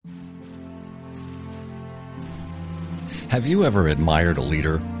Have you ever admired a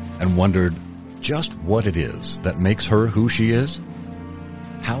leader and wondered just what it is that makes her who she is?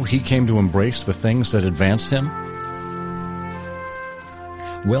 How he came to embrace the things that advanced him?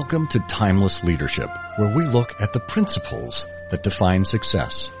 Welcome to Timeless Leadership, where we look at the principles that define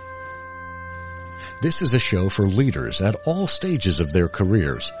success. This is a show for leaders at all stages of their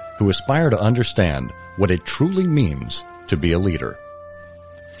careers who aspire to understand what it truly means to be a leader.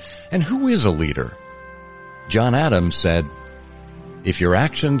 And who is a leader? John Adams said, "If your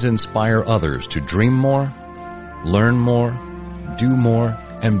actions inspire others to dream more, learn more, do more,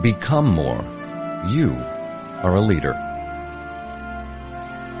 and become more, you are a leader."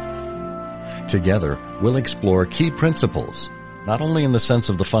 Together, we'll explore key principles, not only in the sense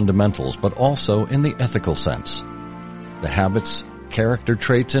of the fundamentals, but also in the ethical sense. The habits, character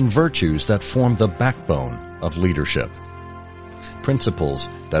traits, and virtues that form the backbone of leadership. Principles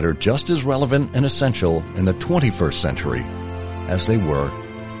that are just as relevant and essential in the 21st century as they were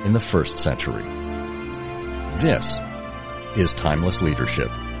in the first century. This is Timeless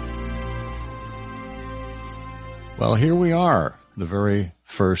Leadership. Well, here we are, the very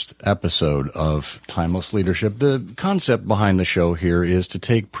first episode of Timeless Leadership. The concept behind the show here is to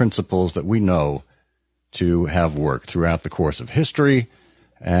take principles that we know to have worked throughout the course of history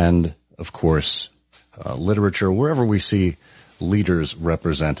and, of course, literature, wherever we see leaders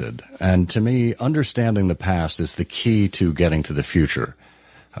represented. And to me, understanding the past is the key to getting to the future.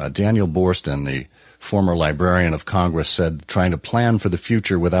 Daniel Boorstin, the former Librarian of Congress, said trying to plan for the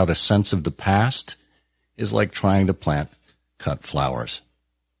future without a sense of the past is like trying to plant cut flowers.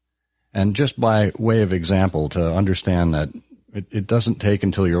 And just by way of example, to understand that it doesn't take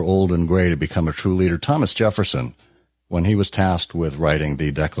until you're old and gray to become a true leader. Thomas Jefferson, when he was tasked with writing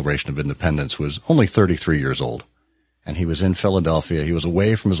the Declaration of Independence, was only 33 years old. And he was in Philadelphia. He was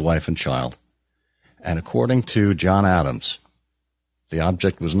away from his wife and child. And according to John Adams, the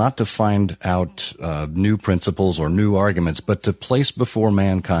object was not to find out new principles or new arguments, but to place before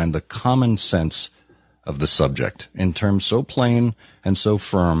mankind the common sense of the subject in terms so plain and so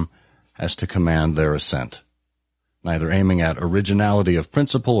firm as to command their assent, neither aiming at originality of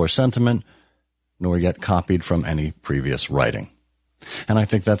principle or sentiment, nor yet copied from any previous writing. And I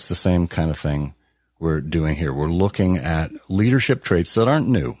think that's the same kind of thing we're doing here. We're looking at leadership traits that aren't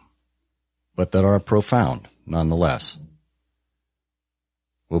new, but that are profound nonetheless.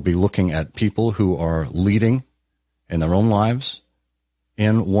 We'll be looking at people who are leading in their own lives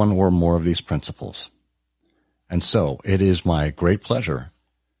in one or more of these principles. And so it is my great pleasure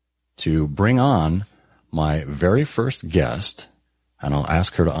to bring on my very first guest, and I'll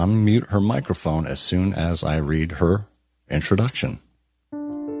ask her to unmute her microphone as soon as I read her introduction.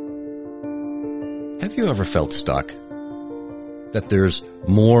 Have you ever felt stuck? That there's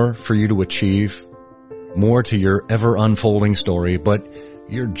more for you to achieve, more to your ever-unfolding story, but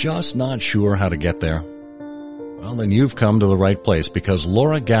you're just not sure how to get there? Well, then you've come to the right place, because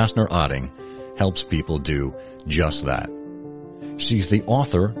Laura Gassner-Otting helps people do just that. She's the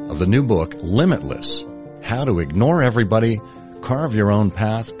author of the new book, Limitless: How to Ignore Everybody, Carve Your Own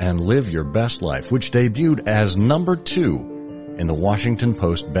Path, and Live Your Best Life, which debuted as number 2 in the Washington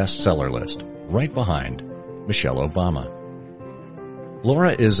Post bestseller list, right behind Michelle Obama.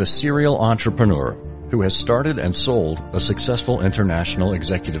 Laura is a serial entrepreneur who has started and sold a successful international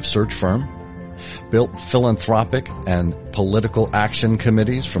executive search firm, built philanthropic and political action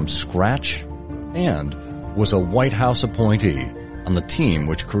committees from scratch, and was a White House appointee on the team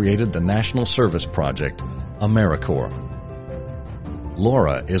which created the national service project, AmeriCorps.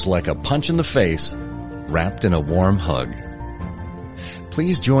 Laura is like a punch in the face wrapped in a warm hug.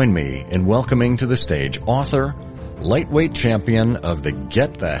 Please join me in welcoming to the stage author, lightweight champion of the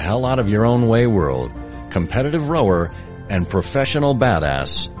Get the Hell Out of Your Own Way world, competitive rower, and professional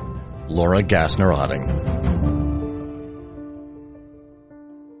badass, Laura Gassner-Otting.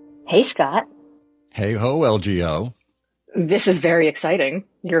 Hey, Scott. Hey ho, LGO. This is very exciting.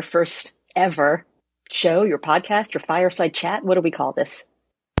 Your first ever show, your podcast, your fireside chat. What do we call this?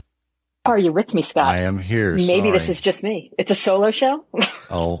 Are you with me, Scott? I am here. Maybe sorry. This is just me. It's a solo show.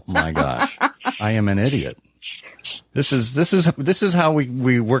 Oh my gosh. I am an idiot. This is how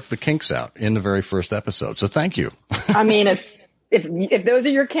we work the kinks out in the very first episode. So thank you. I mean, if those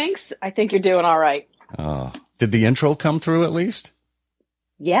are your kinks, I think you're doing all right. Did the intro come through at least?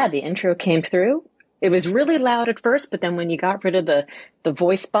 Yeah, the intro came through. It was really loud at first, but then when you got rid of the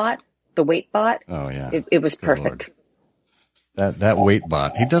voice bot, the wait bot, oh yeah, it was perfect. That wait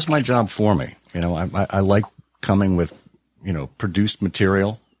bot, he does my job for me. You know, I like coming with, produced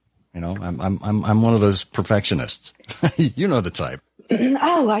material. You know, I'm one of those perfectionists. You know the type.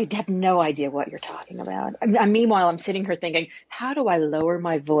 Oh, I have no idea what you're talking about. Meanwhile, I'm sitting here thinking, how do I lower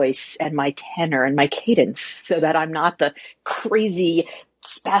my voice and my tenor and my cadence so that I'm not the crazy,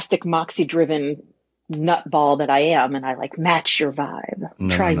 spastic, moxie-driven nutball that I am, and I like match your vibe. I'm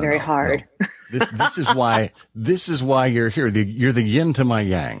trying very hard. No. This is why you're here. You're the yin to my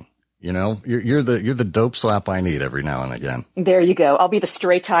yang. You know, you're the dope slap I need every now and again. There you go. I'll be the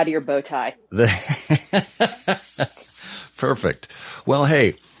stray tie to your bow tie. Perfect. Well,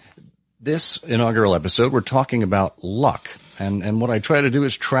 hey, this inaugural episode, we're talking about luck. And what I try to do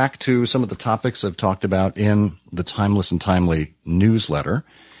is track to some of the topics I've talked about in the Timeless and Timely newsletter.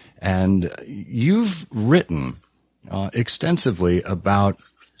 And you've written extensively about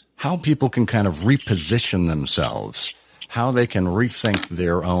how people can kind of reposition themselves, how they can rethink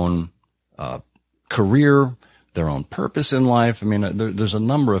their own career, their own purpose in life. I mean, there's a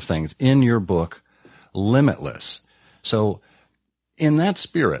number of things in your book, Limitless. So in that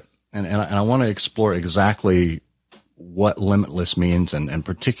spirit, and I want to explore exactly what limitless means and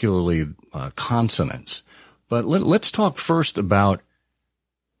particularly consonants. But let's talk first about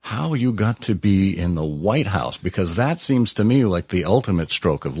how you got to be in the White House, because that seems to me like the ultimate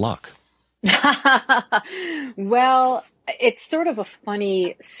stroke of luck. Well, it's sort of a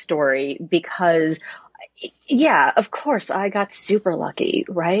funny story because, yeah, of course, I got super lucky,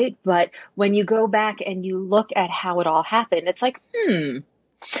 right? But when you go back and you look at how it all happened, it's like,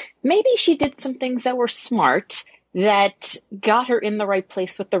 maybe she did some things that were smart that got her in the right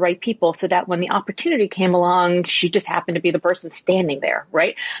place with the right people so that when the opportunity came along, she just happened to be the person standing there,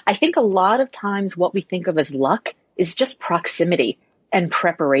 right? I think a lot of times what we think of as luck is just proximity and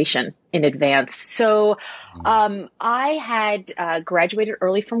preparation in advance. So I had graduated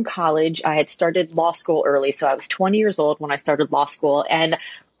early from college. I had started law school early. So I was 20 years old when I started law school. And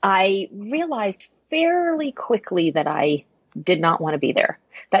I realized fairly quickly that I did not want to be there.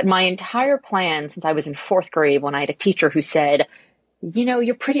 That my entire plan since I was in fourth grade, when I had a teacher who said, you know,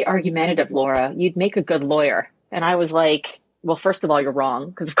 you're pretty argumentative, Laura. You'd make a good lawyer. And I was like, well, first of all, you're wrong,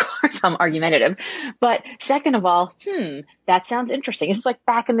 because of course I'm argumentative. But second of all, that sounds interesting. It's like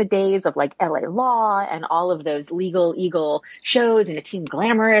back in the days of like LA Law and all of those Legal Eagle shows, and it seemed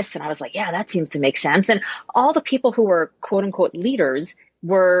glamorous. And I was like, yeah, that seems to make sense. And all the people who were quote unquote leaders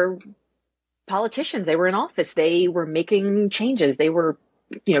were politicians. They were in office. They were making changes. They were,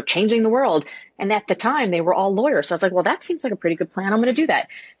 you know, changing the world. And at the time they were all lawyers. So I was like, well, that seems like a pretty good plan. I'm going to do that.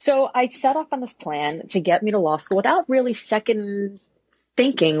 So I set off on this plan to get me to law school without really second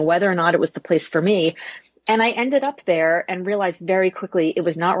thinking whether or not it was the place for me. And I ended up there and realized very quickly it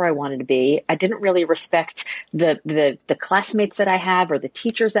was not where I wanted to be. I didn't really respect the classmates that I have or the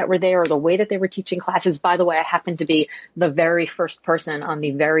teachers that were there or the way that they were teaching classes. By the way, I happened to be the very first person on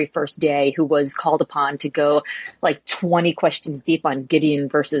the very first day who was called upon to go like 20 questions deep on Gideon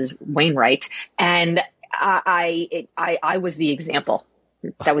versus Wainwright. And I was the example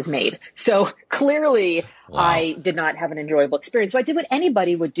that was made. So clearly I did not have an enjoyable experience. So I did what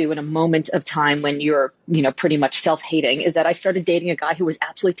anybody would do in a moment of time when you're, you know, pretty much self-hating, is that I started dating a guy who was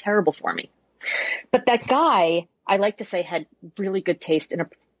absolutely terrible for me. But that guy, I like to say, had really good taste in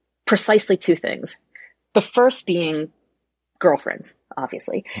precisely two things. The first being girlfriends,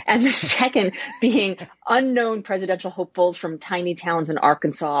 obviously. And the second being unknown presidential hopefuls from tiny towns in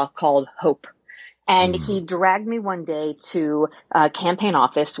Arkansas called Hope. And he dragged me one day to a campaign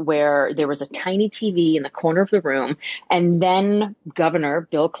office where there was a tiny TV in the corner of the room. And then Governor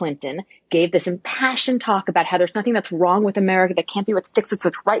Bill Clinton gave this impassioned talk about how there's nothing that's wrong with America that can't be what's fixed,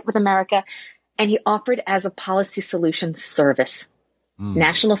 what's right with America. And he offered as a policy solution service,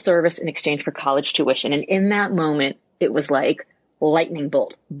 national service in exchange for college tuition. And in that moment, it was like lightning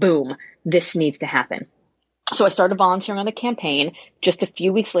bolt. Boom. This needs to happen. So I started volunteering on the campaign. Just a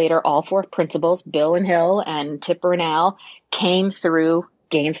few weeks later, all four principals, Bill and Hill and Tipper and Al, came through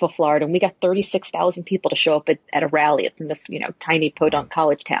Gainesville, Florida, and we got 36,000 people to show up at a rally in this, you know, tiny podunk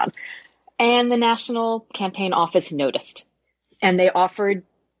college town. And the National Campaign Office noticed, and they offered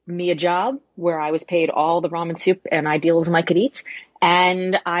me a job where I was paid all the ramen soup and idealism I could eat.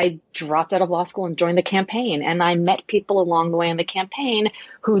 And I dropped out of law school and joined the campaign. And I met people along the way in the campaign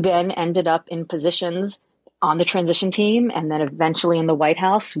who then ended up in positions on the transition team and then eventually in the White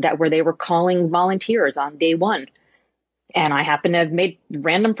House where they were calling volunteers on day one. And I happened to have made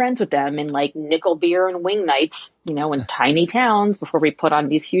random friends with them in like nickel beer and wing nights, you know, in tiny towns before we put on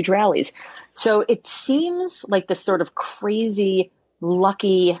these huge rallies. So it seems like this sort of crazy,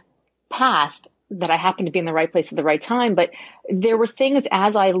 lucky path that I happened to be in the right place at the right time. But there were things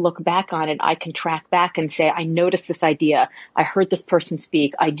as I look back on it, I can track back and say, I noticed this idea. I heard this person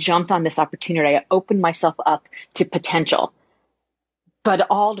speak. I jumped on this opportunity. I opened myself up to potential. But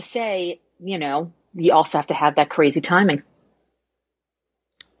all to say, you also have to have that crazy timing.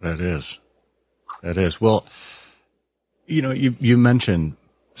 That is. Well, you mentioned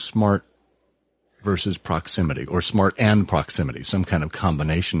smart versus proximity, or smart and proximity, some kind of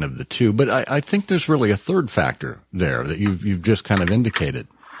combination of the two. But I think there's really a third factor there that you've just kind of indicated.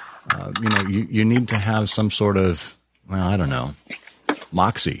 You need to have some sort of, well, I don't know,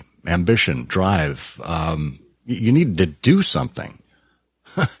 moxie, ambition, drive. You need to do something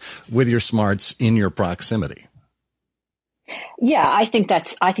with your smarts in your proximity. Yeah, I think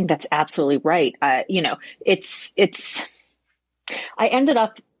that's absolutely right. I ended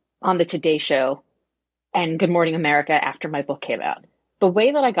up on the Today Show and Good Morning America after my book came out. The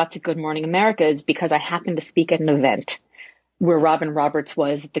way that I got to Good Morning America is because I happened to speak at an event where Robin Roberts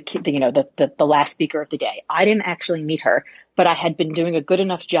was the last speaker of the day. I didn't actually meet her, but I had been doing a good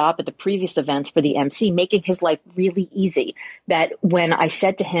enough job at the previous events for the MC, making his life really easy, that when I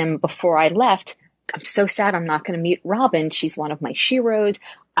said to him before I left, I'm so sad I'm not going to meet Robin. She's one of my sheroes.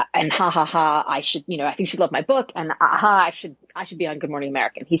 And I think she'd love my book. And I should be on Good Morning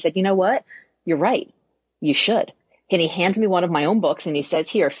America. And he said, you know what? You're right. You should. And he hands me one of my own books and he says,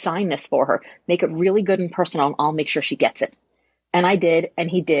 here, sign this for her. Make it really good and personal. And I'll make sure she gets it. And I did,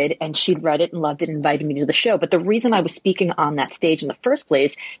 and he did, and she read it and loved it and invited me to the show. But the reason I was speaking on that stage in the first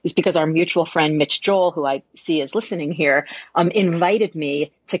place is because our mutual friend, Mitch Joel, who I see is listening here, invited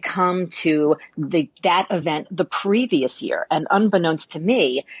me to come to that event the previous year. And unbeknownst to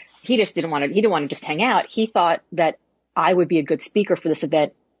me, he didn't want to just hang out. He thought that I would be a good speaker for this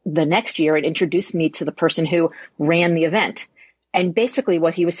event the next year and introduced me to the person who ran the event. And basically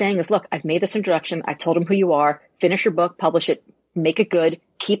what he was saying is, look, I've made this introduction. I told him who you are, finish your book, publish it, make it good,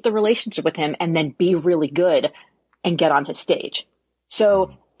 keep the relationship with him, and then be really good and get on his stage.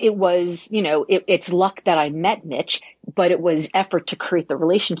 So it was, it's luck that I met Mitch, but it was effort to create the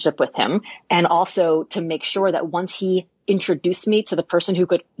relationship with him. And also to make sure that once he introduced me to the person who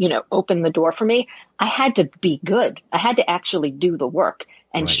could, open the door for me, I had to be good. I had to actually do the work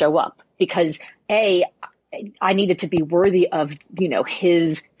and show up because I needed to be worthy of,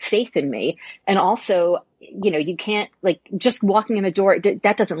 his faith in me. And also, you can't just walking in the door,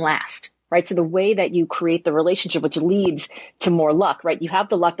 that doesn't last, right? So the way that you create the relationship, which leads to more luck, right? You have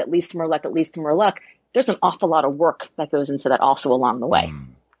the luck that leads to more luck, that leads to more luck. There's an awful lot of work that goes into that also along the way.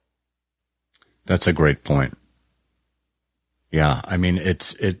 That's a great point. Yeah. I mean,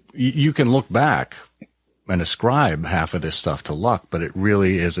 you can look back and ascribe half of this stuff to luck, but it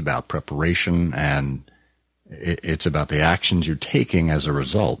really is about preparation and it's about the actions you're taking as a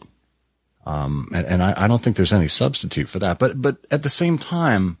result. And I don't think there's any substitute for that. But at the same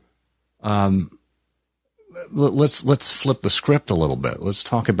time, let's flip the script a little bit. Let's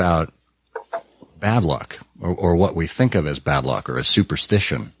talk about bad luck or what we think of as bad luck or as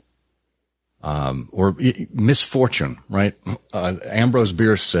superstition, or misfortune, right? Ambrose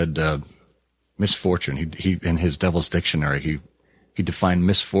Bierce said, misfortune. He in his Devil's Dictionary, he defined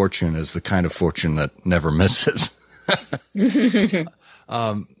misfortune as the kind of fortune that never misses.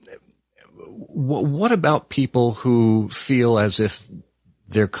 What about people who feel as if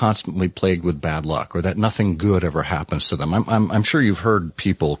they're constantly plagued with bad luck or that nothing good ever happens to them? I'm sure you've heard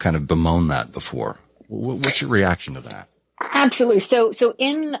people kind of bemoan that before. What's your reaction to that? Absolutely. So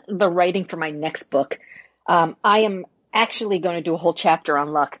in the writing for my next book, I am actually going to do a whole chapter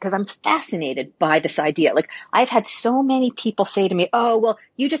on luck because I'm fascinated by this idea. I've had so many people say to me, oh, well,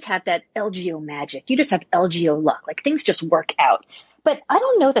 you just have that LGO magic. You just have LGO luck. Things just work out. But I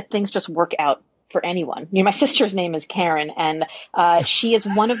don't know that things just work out for anyone. My sister's name is Karen, and she is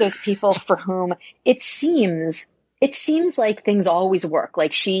one of those people for whom it seems like things always work.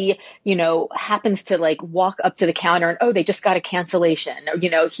 She, happens to walk up to the counter and, oh, they just got a cancellation.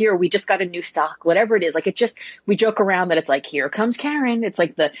 Or, here, we just got a new stock, whatever it is. We joke around that it's here comes Karen. It's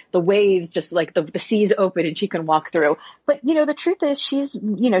the waves, just the seas open and she can walk through. But, the truth is she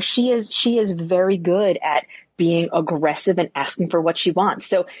is very good at being aggressive and asking for what she wants.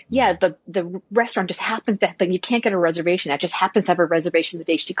 So yeah, the restaurant just happens to, you can't get a reservation. That just happens to have a reservation the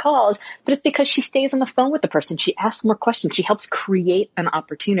day she calls, but it's because she stays on the phone with the person. She asks more questions. She helps create an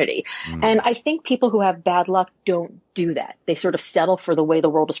opportunity. And I think people who have bad luck don't do that. They sort of settle for the way the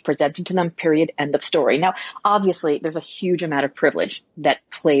world is presented to them, period, end of story. Now, obviously, there's a huge amount of privilege that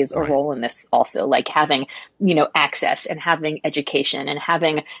plays a role in this also, having, access and having education and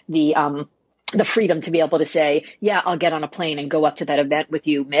having the freedom to be able to say, yeah, I'll get on a plane and go up to that event with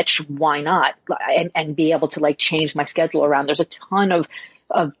you, Mitch. Why not? And be able to change my schedule around. There's a ton of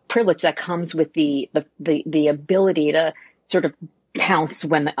privilege that comes with the ability to sort of pounce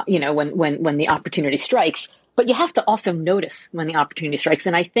when when the opportunity strikes, but you have to also notice when the opportunity strikes.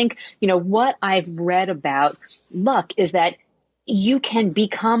 And I think, what I've read about luck is that you can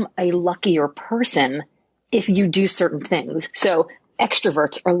become a luckier person if you do certain things. So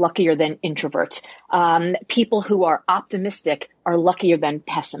extroverts are luckier than introverts. People who are optimistic are luckier than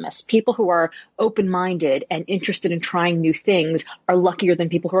pessimists. People who are open-minded and interested in trying new things are luckier than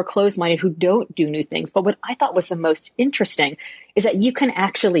people who are closed-minded who don't do new things. But what I thought was the most interesting is that you can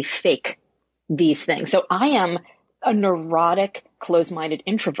actually fake these things. So I am a neurotic, closed-minded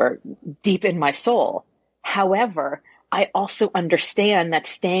introvert deep in my soul. However, I also understand that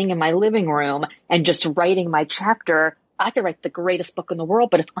staying in my living room and just writing my chapter, I could write the greatest book in the world,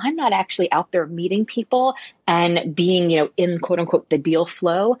 but if I'm not actually out there meeting people and being, in quote unquote, the deal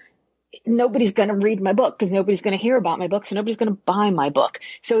flow, nobody's going to read my book because nobody's going to hear about my book. So nobody's going to buy my book.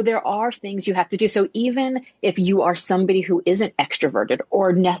 So there are things you have to do. So even if you are somebody who isn't extroverted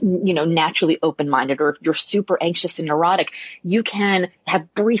or, naturally open-minded, or if you're super anxious and neurotic, you can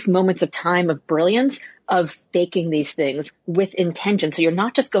have brief moments of time of brilliance of faking these things with intention. So you're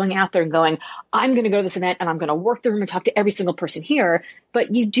not just going out there and going, I'm going to go to this event and I'm going to work the room and talk to every single person here,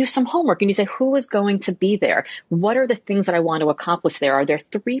 but you do some homework and you say, who is going to be there? What are the things that I want to accomplish there? Are there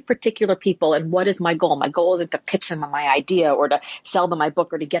 3 particular people? And what is my goal? My goal isn't to pitch them on my idea or to sell them my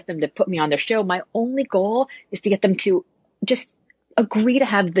book or to get them to put me on their show. My only goal is to get them to just agree to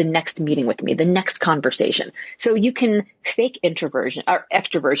have the next meeting with me, the next conversation. So you can fake introversion or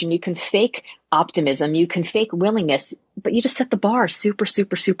extroversion. You can fake optimism. You can fake willingness, but you just set the bar super,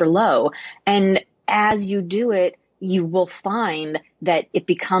 super, super low. And as you do it, you will find that it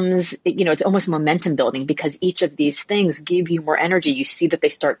becomes, it's almost momentum building because each of these things give you more energy. You see that they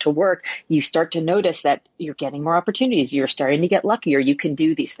start to work. You start to notice that you're getting more opportunities. You're starting to get luckier. You can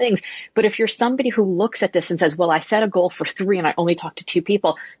do these things. But if you're somebody who looks at this and says, well, I set a goal for 3 and I only talked to 2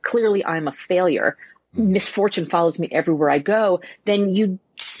 people, clearly I'm a failure. Misfortune follows me everywhere I go. Then you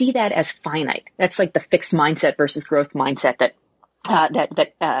see that as finite. That's like the fixed mindset versus growth mindset that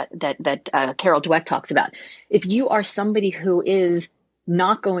Carol Dweck talks about. If you are somebody who is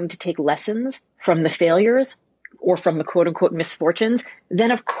not going to take lessons from the failures or from the quote unquote misfortunes,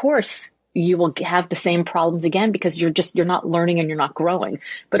 then of course you will have the same problems again because you're not learning and you're not growing.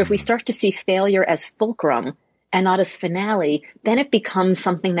 But if we start to see failure as fulcrum and not as finale, then it becomes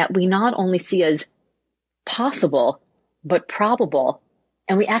something that we not only see as possible, but probable.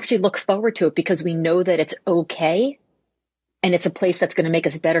 And we actually look forward to it because we know that it's okay. And it's a place that's going to make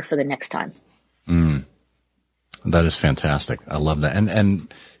us better for the next time. That is fantastic. I love that.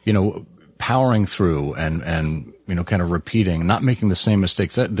 And powering through and kind of repeating, not making the same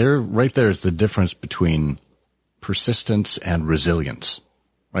mistakes. There is the difference between persistence and resilience,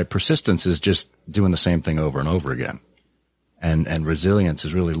 right? Persistence is just doing the same thing over and over again. And resilience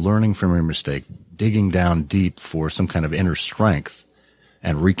is really learning from your mistake, digging down deep for some kind of inner strength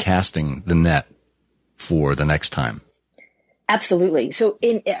and recasting the net for the next time. Absolutely. So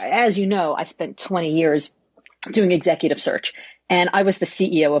as you know, I spent 20 years doing executive search, and I was the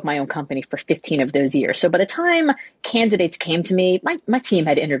CEO of my own company for 15 of those years. So by the time candidates came to me, my team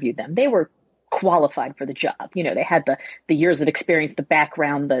had interviewed them. They were qualified for the job. They had the years of experience, the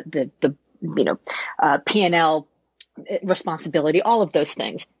background, the P&L responsibility, all of those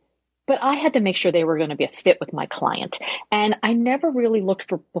things. But I had to make sure they were going to be a fit with my client. And I never really looked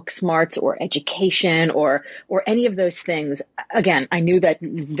for book smarts or education or any of those things. Again, I knew that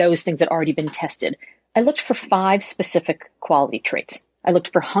those things had already been tested. I looked for 5 specific quality traits. I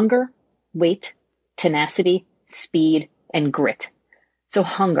looked for hunger, weight, tenacity, speed, and grit. So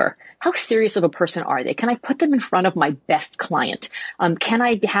hunger. How serious of a person are they? Can I put them in front of my best client? Can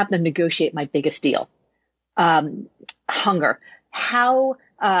I have them negotiate my biggest deal? Hunger.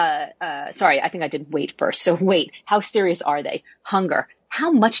 Sorry, I think I did weight first. So weight, how serious are they? Hunger,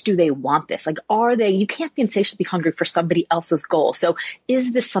 how much do they want this? Like, you can't be insatiably hungry for somebody else's goal. So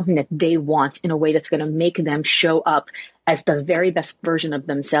is this something that they want in a way that's going to make them show up as the very best version of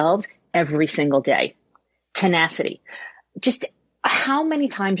themselves every single day? Tenacity, just how many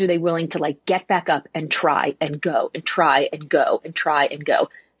times are they willing to get back up and try and go and try and go and try and go?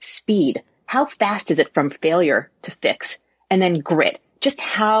 Speed, how fast is it from failure to fix? And then grit. Just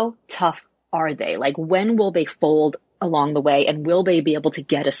how tough are they? When will they fold along the way? And will they be able to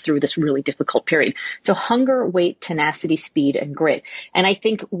get us through this really difficult period? So hunger, weight, tenacity, speed, and grit. And I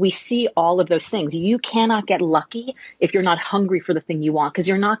think we see all of those things. You cannot get lucky if you're not hungry for the thing you want, because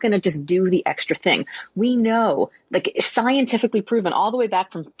you're not going to just do the extra thing. We know, like scientifically proven, all the way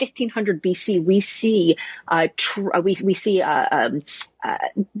back from 1500 BC, we see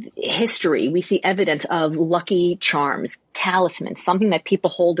history. We see evidence of lucky charms, talismans, something that people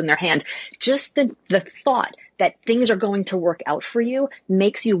hold in their hands. Just the thought that things are going to work out for you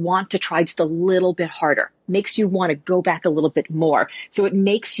makes you want to try just a little bit harder, makes you want to go back a little bit more. So it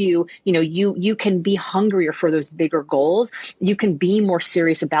makes you, you can be hungrier for those bigger goals. You can be more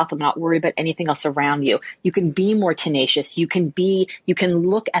serious about them, not worry about anything else around you. You can be more tenacious. You can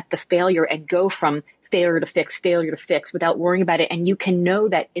look at the failure and go from failure to fix without worrying about it. And you can know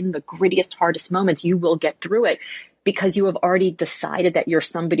that in the grittiest, hardest moments, you will get through it, because you have already decided that you're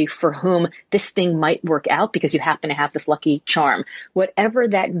somebody for whom this thing might work out because you happen to have this lucky charm. Whatever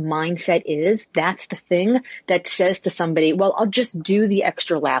that mindset is, that's the thing that says to somebody, well, I'll just do the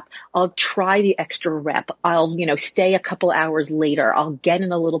extra lap. I'll try the extra rep. I'll, stay a couple hours later. I'll get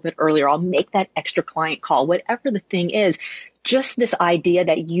in a little bit earlier. I'll make that extra client call. Whatever the thing is, just this idea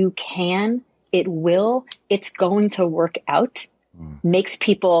that you can, it will, it's going to work out makes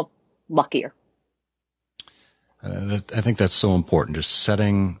people luckier. I think that's so important, just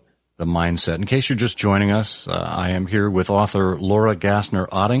setting the mindset. In case you're just joining us, I am here with author Laura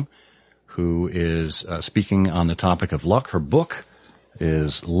Gassner-Otting, who is speaking on the topic of luck. Her book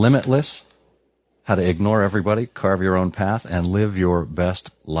is Limitless: How to Ignore Everybody, Carve Your Own Path, and Live Your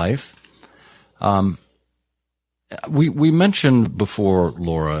Best Life. We mentioned before,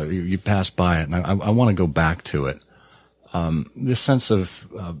 Laura, you passed by it, and I want to go back to it. This sense of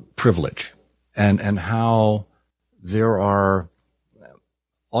privilege and how there are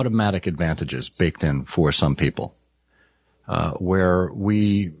automatic advantages baked in for some people, where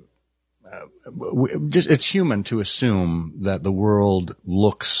it's human to assume that the world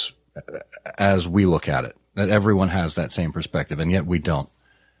looks as we look at it, that everyone has that same perspective, and yet we don't.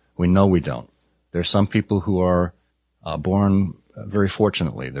 We know we don't. There's some people who are born very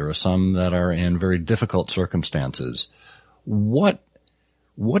fortunately. There are some that are in very difficult circumstances. What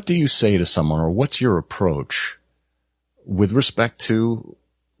do you say to someone, or what's your approach with respect to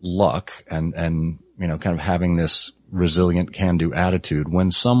luck and kind of having this resilient can-do attitude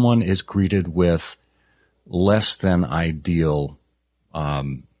when someone is greeted with less than ideal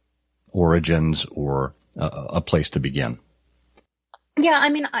origins or a place to begin? Yeah, I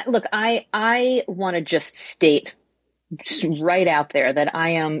mean, I want to just state right out there that I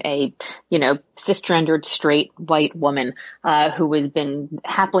am a, cisgendered, straight, white woman, who has been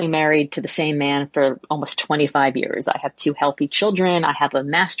happily married to the same man for almost 25 years. I have 2 healthy children. I have a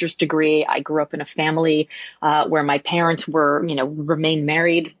master's degree. I grew up in a family, where my parents were, remain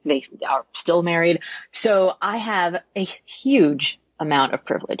married. They are still married. So I have a huge amount of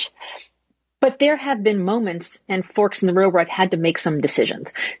privilege. But there have been moments and forks in the road where I've had to make some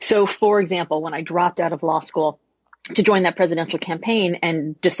decisions. So, for example, when I dropped out of law school to join that presidential campaign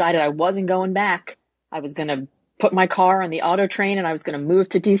and decided I wasn't going back, I was going to put my car on the auto train and I was going to move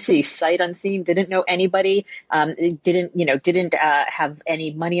to DC, sight unseen, didn't know anybody, didn't have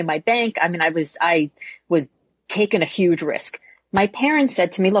any money in my bank. I mean, I was taking a huge risk. My parents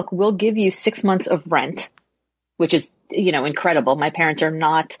said to me, look, we'll give you 6 months of rent, which is, incredible. My parents are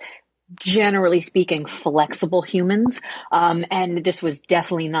not, generally speaking, flexible humans. And this was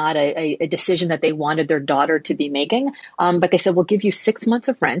definitely not a decision that they wanted their daughter to be making. But they said, we'll give you 6 months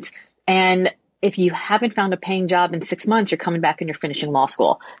of rent. And if you haven't found a paying job in 6 months, you're coming back and you're finishing law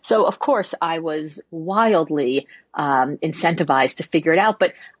school. So of course I was wildly, incentivized to figure it out,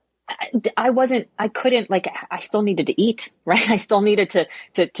 but I still needed to eat, right? I still needed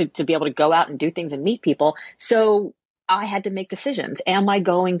to be able to go out and do things and meet people. So I had to make decisions. Am I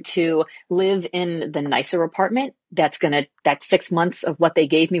going to live in the nicer apartment that 6 months of what they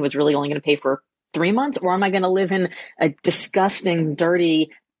gave me was really only going to pay for 3 months? Or am I going to live in a disgusting,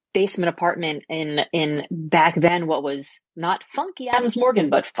 dirty basement apartment in back then what was not funky Adams Morgan,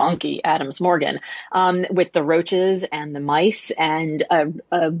 but funky Adams Morgan, with the roaches and the mice and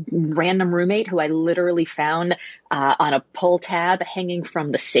a random roommate who I literally found on a pull tab hanging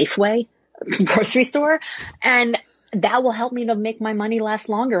from the Safeway grocery store. And that will help me to make my money last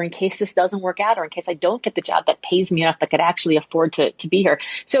longer in case this doesn't work out or in case I don't get the job that pays me enough that could actually afford to be here.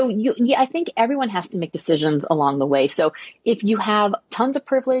 So I think everyone has to make decisions along the way. So if you have tons of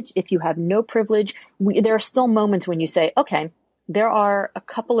privilege, if you have no privilege, there are still moments when you say, okay, there are a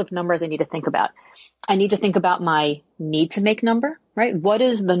couple of numbers I need to think about. I need to think about my need to make number, right? What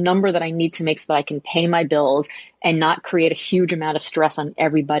is the number that I need to make so that I can pay my bills and not create a huge amount of stress on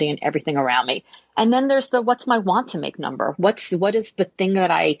everybody and everything around me? And then there's the what's my want to make number? What is the thing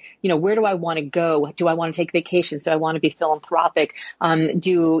that where do I want to go? Do I want to take vacations? Do I want to be philanthropic? How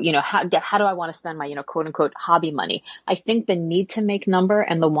do I want to spend my, quote unquote hobby money? I think the need to make number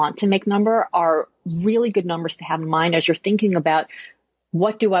and the want to make number are really good numbers to have in mind as you're thinking about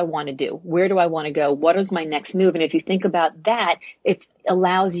what do I want to do? Where do I want to go? What is my next move? And if you think about that, it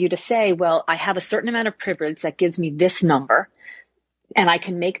allows you to say, well, I have a certain amount of privilege that gives me this number and I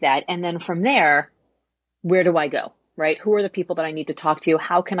can make that. And then from there, where do I go? Right? Who are the people that I need to talk to?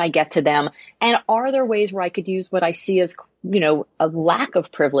 How can I get to them? And are there ways where I could use what I see as, a lack of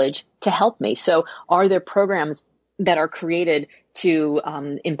privilege to help me? So are there programs that are created to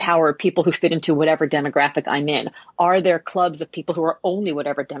empower people who fit into whatever demographic I'm in? Are there clubs of people who are only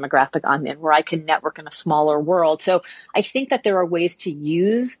whatever demographic I'm in where I can network in a smaller world? So I think that there are ways to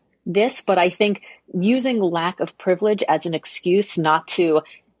use this, but I think using lack of privilege as an excuse not to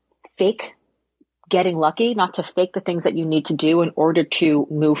fake getting lucky, not to fake the things that you need to do in order to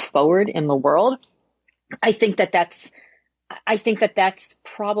move forward in the world, I think that that's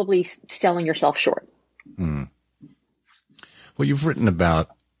probably selling yourself short. Hmm. Well, you've written about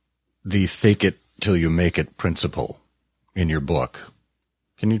the fake it till you make it principle in your book.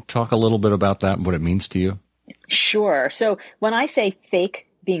 Can you talk a little bit about that and what it means to you? Sure. So when I say fake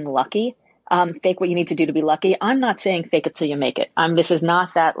being lucky, fake what you need to do to be lucky, I'm not saying fake it till you make it. This is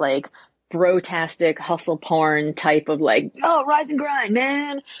not that bro-tastic hustle porn type of rise and grind,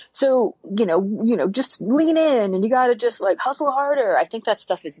 man. So, just lean in and you got to just hustle harder. I think that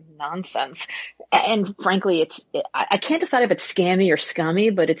stuff is nonsense. And frankly, I can't decide if it's scammy or scummy,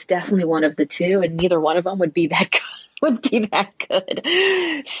 but it's definitely one of the two. And neither one of them would be that good.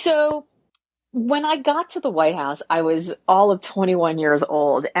 So when I got to the White House, I was all of 21 years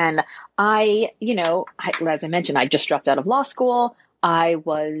old. And as I mentioned, I just dropped out of law school. I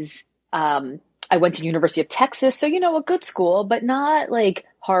went to University of Texas, so, a good school, but not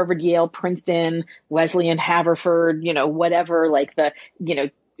Harvard, Yale, Princeton, Wesleyan, Haverford, whatever, the,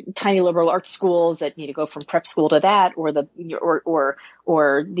 tiny liberal arts schools that need to go from prep school to that, or the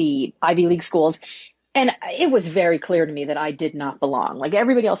Ivy League schools. And it was very clear to me that I did not belong.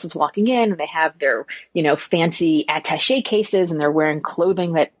 Everybody else is walking in and they have their, fancy attaché cases and they're wearing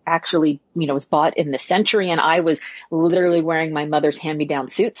clothing that actually, was bought in this century. And I was literally wearing my mother's hand-me-down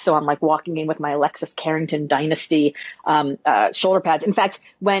suit. So I'm walking in with my Alexis Carrington Dynasty, shoulder pads. In fact,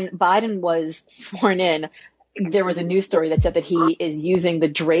 when Biden was sworn in, there was a news story that said that he is using the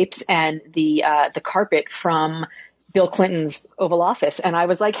drapes and the carpet from Bill Clinton's Oval Office. And I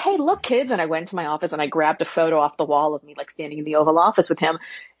was like, hey, look, kids. And I went to my office and I grabbed a photo off the wall of me standing in the Oval Office with him.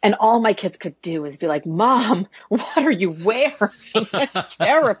 And all my kids could do was be like, Mom, what are you wearing? That's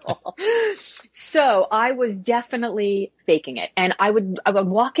terrible. So I was definitely faking it. And I would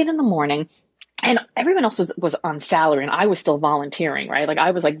walk in the morning. And everyone else was on salary and I was still volunteering, right?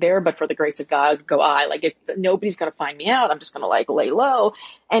 I was there, but for the grace of God, go I. If nobody's going to find me out, I'm just going to lay low.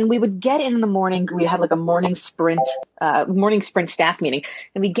 And we would get in the morning. We had a morning sprint staff meeting,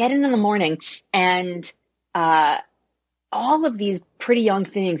 and we get in the morning and, all of these pretty young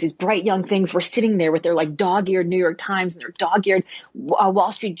things, these bright young things were sitting there with their dog-eared New York Times and their dog-eared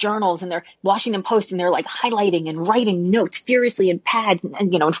Wall Street Journals and their Washington Post, and they're highlighting and writing notes furiously in pads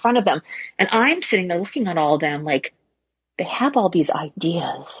and in front of them. And I'm sitting there looking at all of them they have all these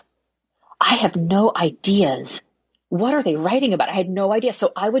ideas. I have no ideas. What are they writing about? I had no idea.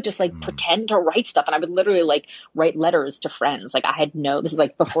 So I would just pretend to write stuff, and I would literally write letters to friends. This is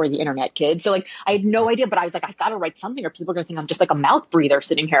before the internet, kids. So I had no idea, but I was I got to write something or people are going to think I'm just a mouth breather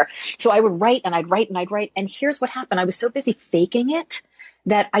sitting here. So I would write and I'd write and I'd write. And here's what happened. I was so busy faking it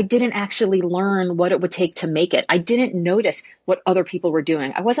that I didn't actually learn what it would take to make it. I didn't notice what other people were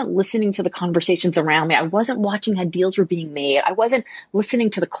doing. I wasn't listening to the conversations around me. I wasn't watching how deals were being made. I wasn't listening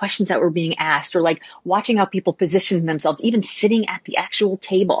to the questions that were being asked or watching how people positioned themselves, even sitting at the actual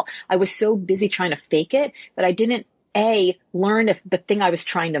table. I was so busy trying to fake it that I didn't, A, learn if the thing I was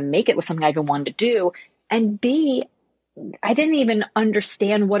trying to make it was something I even wanted to do, and B, I didn't even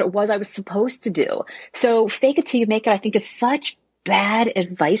understand what it was I was supposed to do. So fake it till you make it, I think, is such bad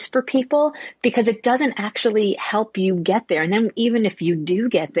advice for people because it doesn't actually help you get there. And then even if you do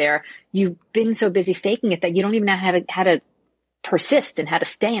get there, you've been so busy faking it that you don't even know how to persist and how to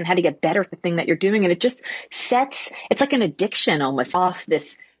stay and how to get better at the thing that you're doing. And it just it's like an addiction almost off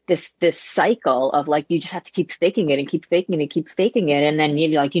this cycle of you just have to keep faking it and keep faking it and keep faking it. And then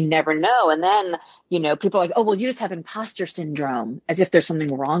you never know. And then, people are oh, well, you just have imposter syndrome, as if there's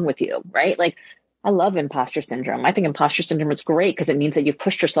something wrong with you, right? I love imposter syndrome. I think imposter syndrome is great because it means that you've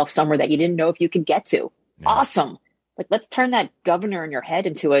pushed yourself somewhere that you didn't know if you could get to. Yeah. Awesome. Like, let's turn that governor in your head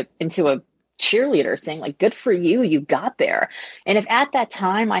into a cheerleader saying like, good for you. You got there. And if at that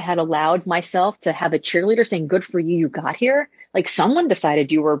time I had allowed myself to have a cheerleader saying, good for you, you got here. Like, someone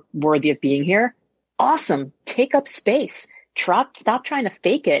decided you were worthy of being here. Awesome. Take up space. Stop trying to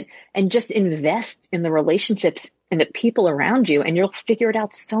fake it and just invest in the relationships and the people around you, and you'll figure it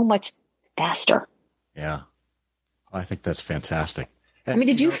out so much faster. Yeah. I think that's fantastic. And, I mean,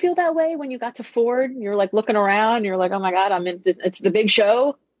 did you feel that way when you got to Ford? You're like looking around, you're like, oh my God, it's the big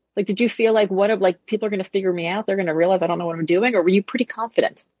show. Like, did you feel like people are going to figure me out? They're going to realize I don't know what I'm doing, or were you pretty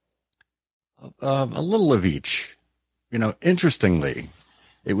confident? A little of each. Interestingly,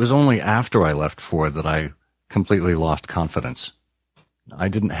 it was only after I left Ford that I completely lost confidence. I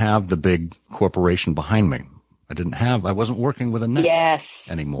didn't have the big corporation behind me. I wasn't working with a net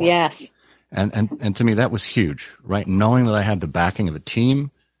anymore. Yes. And to me, that was huge, right? Knowing that I had the backing of a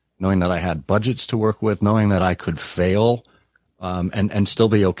team, knowing that I had budgets to work with, knowing that I could fail, and still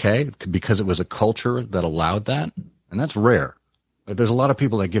be okay because it was a culture that allowed that. And that's rare. But there's a lot of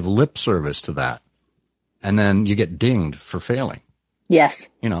people that give lip service to that. And then you get dinged for failing. Yes.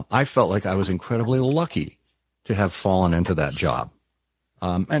 I felt like I was incredibly lucky to have fallen into that job.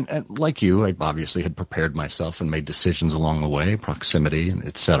 And like you, I obviously had prepared myself and made decisions along the way, proximity, and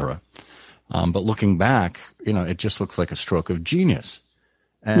et cetera. But looking back, it just looks like a stroke of genius.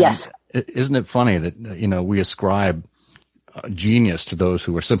 And yes. Isn't it funny that, we ascribe genius to those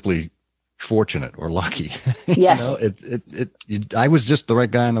who are simply fortunate or lucky? Yes. I was just the right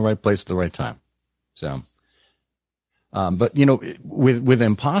guy in the right place at the right time. So, but with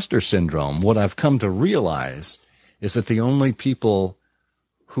imposter syndrome, what I've come to realize is that the only people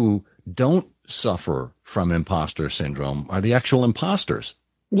who don't suffer from imposter syndrome are the actual imposters.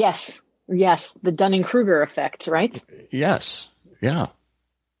 Yes. Yes. The Dunning-Kruger effect, right? Yes. Yeah.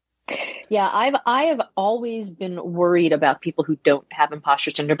 Yeah. I have always been worried about people who don't have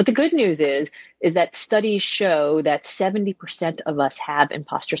imposter syndrome. But the good news is that studies show that 70% of us have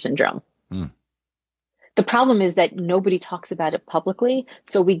imposter syndrome. The problem is that nobody talks about it publicly.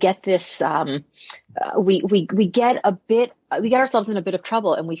 So we get this, we get ourselves in a bit of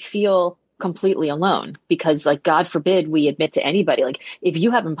trouble, and we feel completely alone because, like, God forbid we admit to anybody. Like, if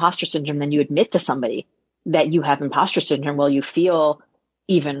you have imposter syndrome, then you admit to somebody that you have imposter syndrome. Well, you feel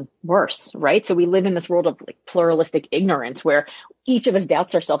even worse, right? So we live in this world of like pluralistic ignorance where each of us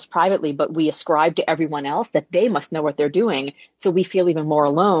doubts ourselves privately, but we ascribe to everyone else that they must know what they're doing. So we feel even more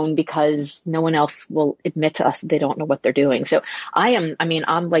alone because no one else will admit to us that they don't know what they're doing. So I'm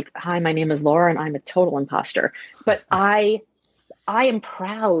like, hi, my name is Laura and I'm a total imposter, but I am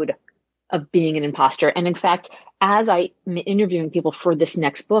proud of being an imposter. And in fact, as I'm interviewing people for this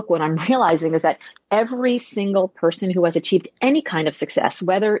next book, what I'm realizing is that every single person who has achieved any kind of success,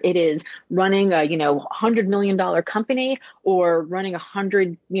 whether it is running a, $100 million company or running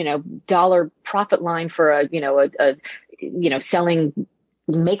 $100, dollar profit line for a selling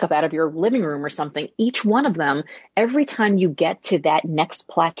makeup out of your living room or something, each one of them, every time you get to that next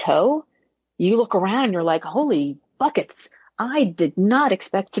plateau, you look around and you're like, holy buckets. I did not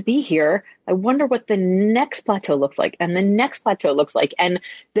expect to be here. I wonder what the next plateau looks like and the next plateau looks like. And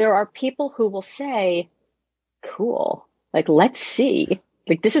there are people who will say, cool, like, let's see,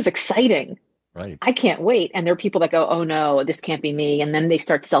 like, this is exciting. Right. I can't wait. And there are people that go, oh no, this can't be me. And then they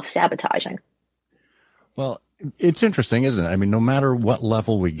start self-sabotaging. Well, it's interesting, isn't it? I mean, no matter what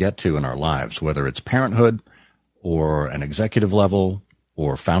level we get to in our lives, whether it's parenthood or an executive level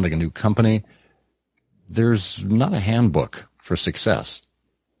or founding a new company, there's not a handbook for success.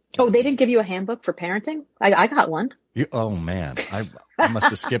 Oh, they didn't give you a handbook for parenting? I got one. Oh man, I must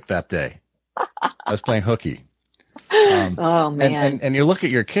have skipped that day. I was playing hooky. Oh man. And you look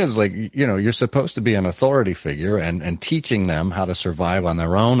at your kids like, you're supposed to be an authority figure and teaching them how to survive on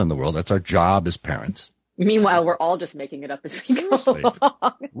their own in the world. That's our job as parents. Meanwhile, we're all just making it up as we go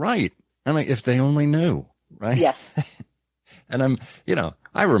along. Right. I mean, if they only knew, right? Yes. And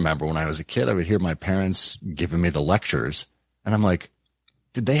I remember when I was a kid, I would hear my parents giving me the lectures, and I'm like,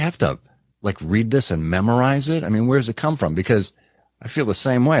 did they have to like read this and memorize it? I mean, where does it come from? Because I feel the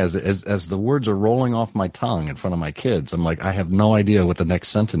same way as the words are rolling off my tongue in front of my kids. I'm like, I have no idea what the next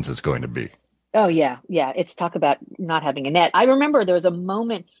sentence is going to be. Oh, yeah. Yeah. It's talk about not having a net. I remember there was a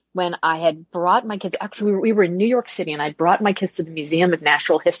moment when I had brought my kids, actually we were in New York City, and I brought my kids to the Museum of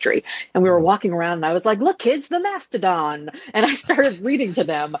Natural History, and we were walking around and I was like, look, kids, the mastodon. And I started reading to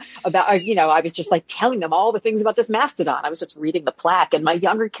them about, I was just like telling them all the things about this mastodon. I was just reading the plaque, and my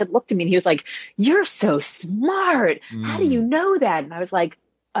younger kid looked at me and he was like, you're so smart. How do you know that? And I was like,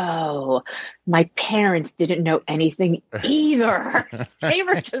 Oh, my parents didn't know anything either. They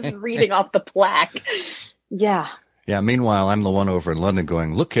were just reading off the plaque. Yeah, Yeah. Meanwhile, I'm the one over in London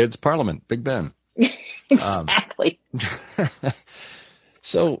going, look, kids, Parliament, Big Ben. exactly.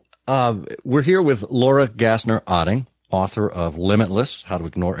 So we're here with Laura Gassner Otting, author of Limitless, How to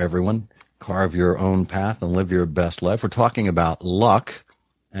Ignore Everyone, Carve Your Own Path, and Live Your Best Life. We're talking about luck,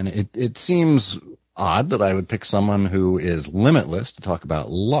 and it seems odd that I would pick someone who is limitless to talk about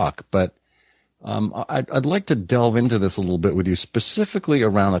luck, but I'd like to delve into this a little bit with you, specifically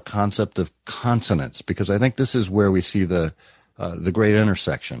around the concept of consonance, because I think this is where we see the great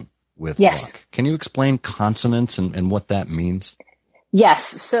intersection with Yes. luck. Can you explain consonance and what that means? Yes.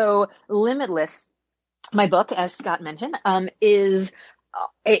 So Limitless, my book, as Scott mentioned, is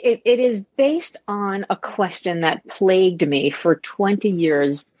it is based on a question that plagued me for 20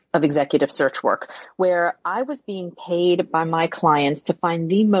 years of executive search work, where I was being paid by my clients to find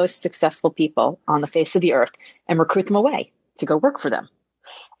the most successful people on the face of the earth and recruit them away to go work for them.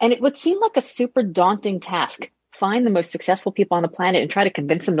 And it would seem like a super daunting task. Find the most successful people on the planet and try to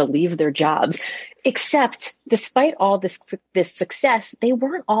convince them to leave their jobs. Except, despite all this success, they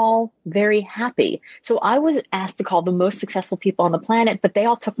weren't all very happy. So I was asked to call the most successful people on the planet, but they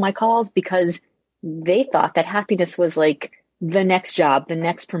all took my calls because they thought that happiness was like the next job, the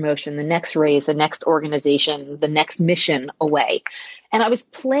next promotion, the next raise, the next organization, the next mission away. And I was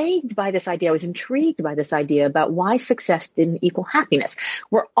plagued by this idea. I was intrigued by this idea about why success didn't equal happiness.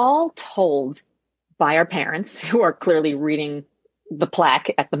 We're all told by our parents, who are clearly reading the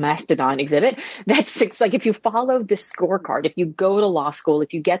plaque at the Mastodon exhibit, that's like if you follow this scorecard, if you go to law school,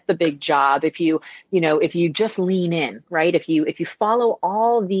 if you get the big job, if you just lean in, right? If you follow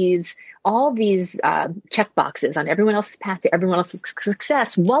all these check boxes on everyone else's path to everyone else's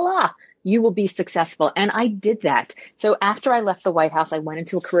success, voila, you will be successful. And I did that. So after I left the White House, I went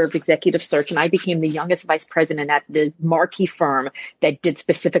into a career of executive search, and I became the youngest vice president at the marquee firm that did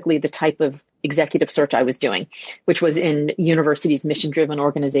specifically the type of executive search I was doing, which was in universities, mission-driven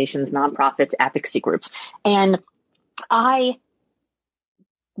organizations, nonprofits, advocacy groups. And I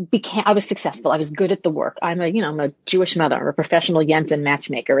was successful. I was good at the work. I'm a Jewish mother. I'm a professional Yentl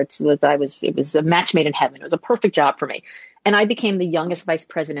matchmaker. It was a match made in heaven. It was a perfect job for me. And I became the youngest vice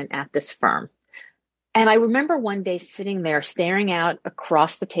president at this firm. And I remember one day sitting there staring out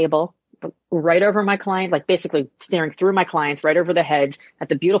across the table, right over my client, like basically staring through my clients, right over their heads at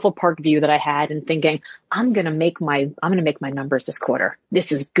the beautiful park view that I had, and thinking, I'm going to make my numbers this quarter.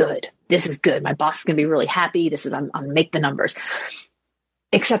 This is good. This is good. My boss is going to be really happy. I'm going to make the numbers.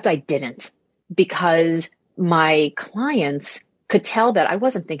 Except I didn't, because my clients could tell that I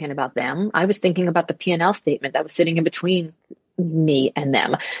wasn't thinking about them. I was thinking about the P&L statement that was sitting in between me and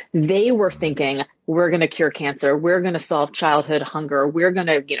them. They were thinking, we're going to cure cancer. We're going to solve childhood hunger. We're going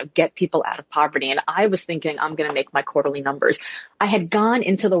to, get people out of poverty. And I was thinking, I'm going to make my quarterly numbers. I had gone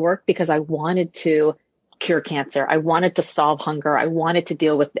into the work because I wanted to cure cancer. I wanted to solve hunger. I wanted to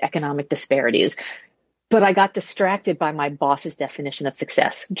deal with economic disparities. But I got distracted by my boss's definition of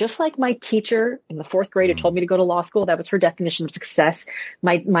success. Just like my teacher in the fourth grade who told me to go to law school, that was her definition of success.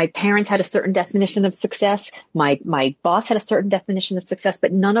 My parents had a certain definition of success. My boss had a certain definition of success,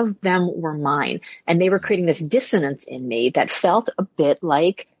 but none of them were mine. And they were creating this dissonance in me that felt a bit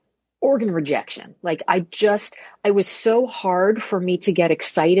like organ rejection. Like it was so hard for me to get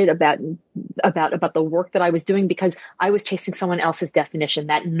excited about the work that I was doing, because I was chasing someone else's definition,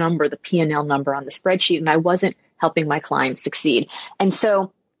 that number, the P&L number on the spreadsheet, and I wasn't helping my clients succeed. And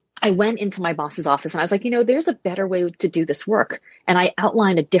so I went into my boss's office and I was like, there's a better way to do this work. And I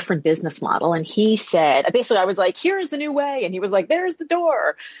outlined a different business model. And he said, basically, I was like, here's the new way. And he was like, there's the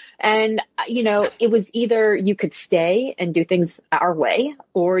door. And, it was either you could stay and do things our way,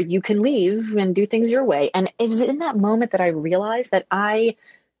 or you can leave and do things your way. And it was in that moment that I realized that I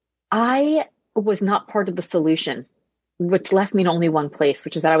was not part of the solution, which left me in only one place,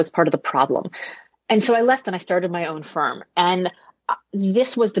 which is that I was part of the problem. And so I left and I started my own firm. And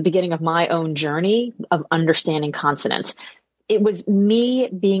this was the beginning of my own journey of understanding consonance. It was me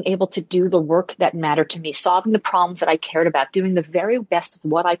being able to do the work that mattered to me, solving the problems that I cared about, doing the very best of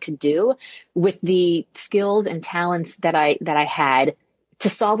what I could do with the skills and talents that I had to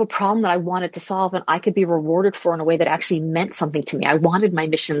solve a problem that I wanted to solve, and I could be rewarded for in a way that actually meant something to me. I wanted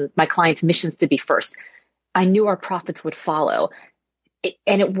my clients' missions to be first. I knew our profits would follow.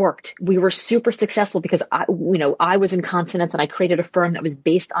 And it worked. We were super successful because I was in consonance, and I created a firm that was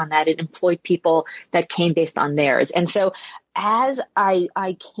based on that. It employed people that came based on theirs. And so as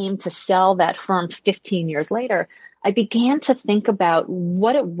I came to sell that firm 15 years later, I began to think about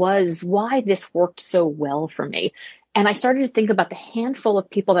what it was, why this worked so well for me. And I started to think about the handful of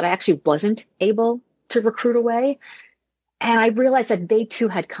people that I actually wasn't able to recruit away. And I realized that they too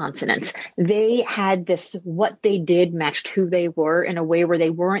had consonants. They had this, what they did matched who they were in a way where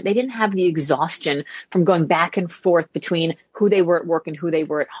they didn't have the exhaustion from going back and forth between who they were at work and who they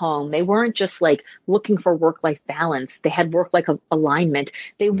were at home. They weren't just like looking for work-life balance. They had work-life alignment.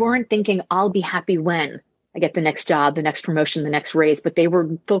 They weren't thinking, I'll be happy when I get the next job, the next promotion, the next raise, but they were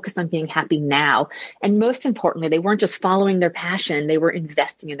focused on being happy now. And most importantly, they weren't just following their passion. They were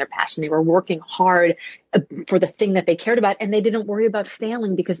investing in their passion. They were working hard for the thing that they cared about. And they didn't worry about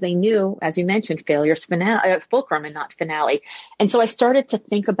failing because they knew, as you mentioned, failure's fulcrum and not finale. And so I started to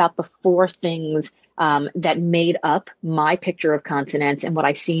think about the four things that made up my picture of consonants and what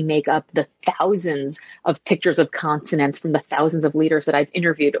I see make up the thousands of pictures of consonants from the thousands of leaders that I've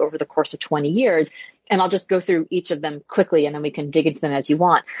interviewed over the course of 20 years. And I'll just go through each of them quickly and then we can dig into them as you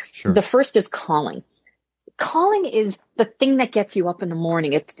want. Sure. The first is calling. Calling is the thing that gets you up in the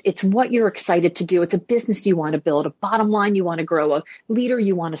morning. It's what you're excited to do. It's a business you want to build, a bottom line you want to grow, a leader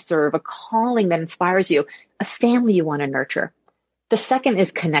you want to serve, a calling that inspires you, a family you want to nurture. The second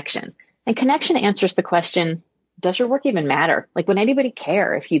is connection. And connection answers the question, does your work even matter? Like, would anybody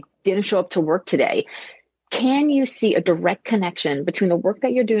care if you didn't show up to work today? Can you see a direct connection between the work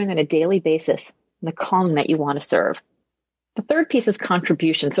that you're doing on a daily basis and the calling that you want to serve? The third piece is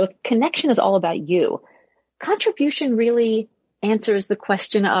contribution. So if connection is all about you, contribution really answers the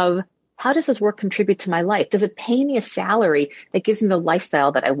question of, how does this work contribute to my life? Does it pay me a salary that gives me the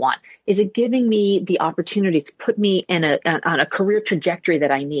lifestyle that I want? Is it giving me the opportunity to put me on a career trajectory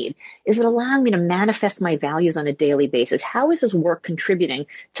that I need? Is it allowing me to manifest my values on a daily basis? How is this work contributing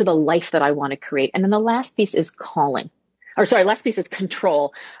to the life that I want to create? And then the last piece is last piece is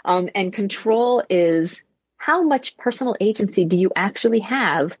control. And control is, how much personal agency do you actually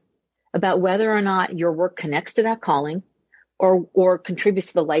have about whether or not your work connects to that calling or contributes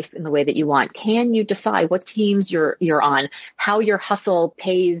to the life in the way that you want? Can you decide what teams you're on, how your hustle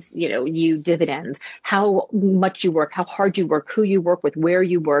pays, you dividends, how much you work, how hard you work, who you work with, where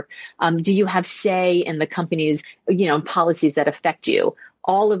you work? Do you have say in the company's, policies that affect you?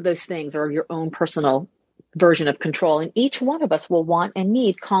 All of those things are your own personal version of control. And each one of us will want and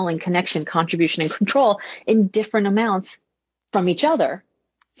need calling, connection, contribution, and control in different amounts from each other.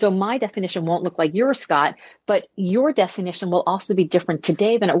 So my definition won't look like yours, Scott, but your definition will also be different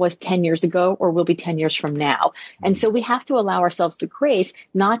today than it was 10 years ago or will be 10 years from now. And so we have to allow ourselves the grace,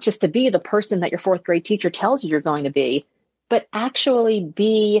 not just to be the person that your fourth grade teacher tells you you're going to be, but actually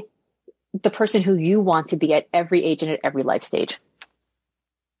be the person who you want to be at every age and at every life stage.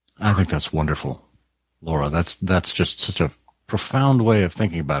 I think that's wonderful, Laura. That's just such a profound way of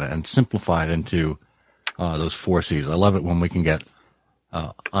thinking about it and simplified into those four C's. I love it when we can get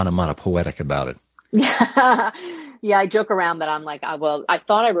poetic about it. Yeah, I joke around that I'm like, I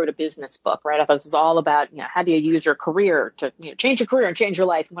thought I wrote a business book, right? I thought this was all about, how do you use your career to change your career and change your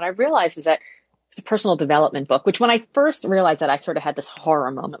life? And what I realized is that it's a personal development book, which when I first realized that, I sort of had this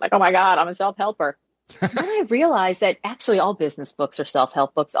horror moment, like, oh my God, I'm a self-helper. Then I realized that actually all business books are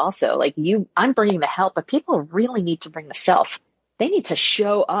self-help books also. Like I'm bringing the help, but people really need to bring the self. They need to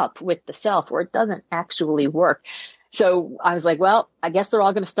show up with the self or it doesn't actually work. So I was like, well, I guess they're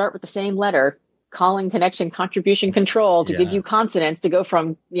all going to start with the same letter, calling, connection, contribution, control, to give you consonants to go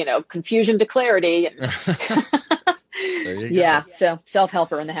from, confusion to clarity. There you go. So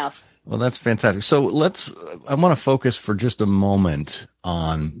self-helper in the house. Well, that's fantastic. So I want to focus for just a moment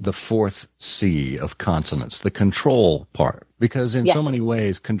on the fourth C of consonants, the control part, because in so many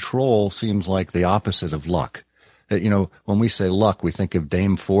ways, control seems like the opposite of luck. When we say luck, we think of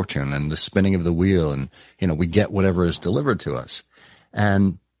Dame Fortune and the spinning of the wheel and, we get whatever is delivered to us.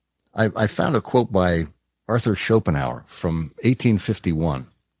 And I found a quote by Arthur Schopenhauer from 1851.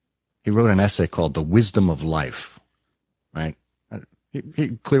 He wrote an essay called The Wisdom of Life, right?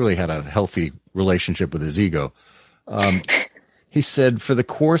 He clearly had a healthy relationship with his ego. He said, for the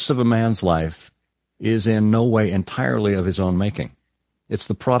course of a man's life is in no way entirely of his own making. It's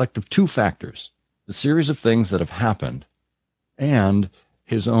the product of two factors. The series of things that have happened and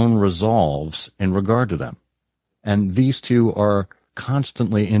his own resolves in regard to them. And these two are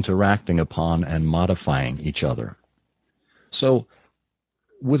constantly interacting upon and modifying each other. So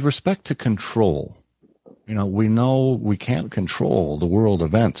with respect to control, we know we can't control the world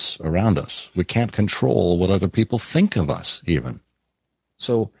events around us. We can't control what other people think of us even.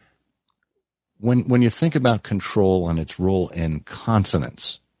 So when you think about control and its role in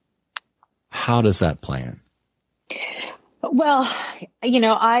consonants, how does that play in? Well,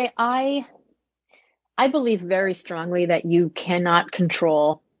 I believe very strongly that you cannot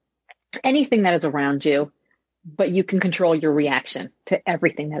control anything that is around you but you can control your reaction to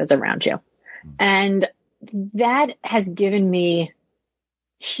everything that is around you. And that has given me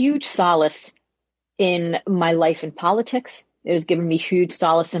huge solace in my life in politics. It has given me huge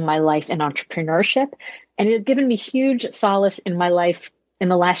solace in my life in entrepreneurship. And it has given me huge solace in my life in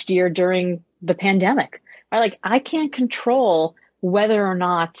the last year during the pandemic. Like, I can't control whether or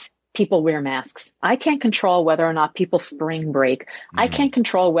not people wear masks. I can't control whether or not people spring break. I can't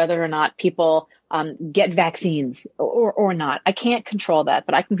control whether or not people get vaccines or not. I can't control that,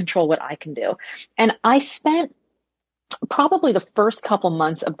 but I can control what I can do. And I spent probably the first couple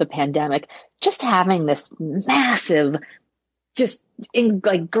months of the pandemic just having this massive, just in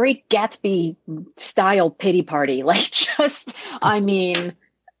like Great Gatsby style pity party. Like, just, I mean,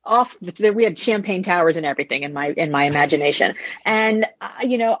 we had champagne towers and everything in my imagination. And,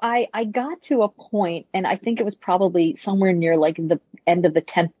 I got to a point, and I think it was probably somewhere near like the end of the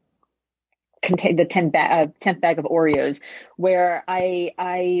 10th bag of Oreos, where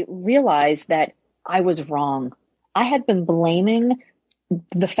I realized that I was wrong. I had been blaming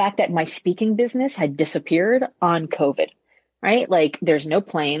the fact that my speaking business had disappeared on COVID, right? Like, there's no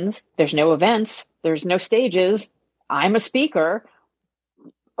planes, there's no events, there's no stages. I'm a speaker.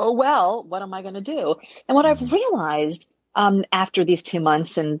 Oh, well, what am I going to do? And what I've realized after these 2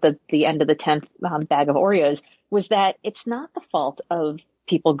 months and the end of the 10th bag of Oreos was that it's not the fault of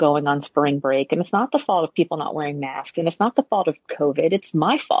people going on spring break, and it's not the fault of people not wearing masks, and it's not the fault of COVID. It's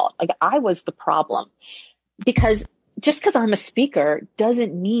my fault. Like, I was the problem. Because just because I'm a speaker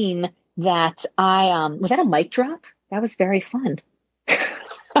doesn't mean that was that a mic drop? That was very fun.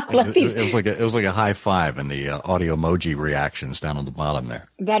 It was like a high five and the audio emoji reactions down on the bottom there.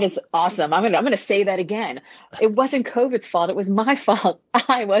 That is awesome. I'm gonna say that again. It wasn't COVID's fault. It was my fault.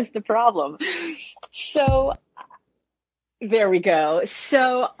 I was the problem. So there we go.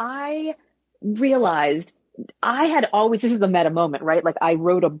 So I realized I had always, this is the meta moment, right? Like, I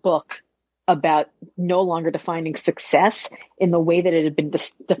wrote a book about no longer defining success in the way that it had been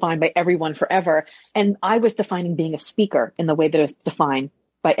defined by everyone forever. And I was defining being a speaker in the way that it was defined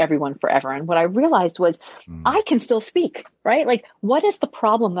by everyone forever. And what I realized was I can still speak, right? Like, what is the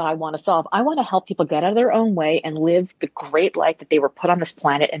problem that I want to solve? I want to help people get out of their own way and live the great life that they were put on this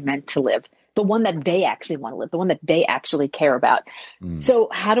planet and meant to live. The one that they actually want to live, the one that they actually care about. So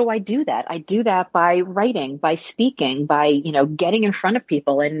how do I do that? I do that by writing, by speaking, by, getting in front of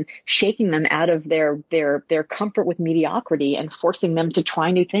people and shaking them out of their comfort with mediocrity and forcing them to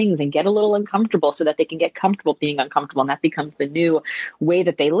try new things and get a little uncomfortable so that they can get comfortable being uncomfortable. And that becomes the new way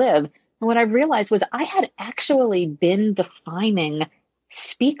that they live. And what I realized was I had actually been defining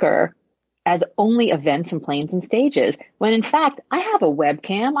speaker as only events and planes and stages, when in fact, I have a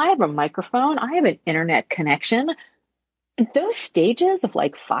webcam, I have a microphone, I have an internet connection. Those stages of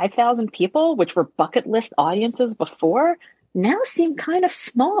like 5,000 people, which were bucket list audiences before, now seem kind of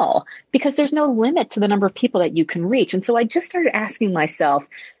small because there's no limit to the number of people that you can reach. And so I just started asking myself,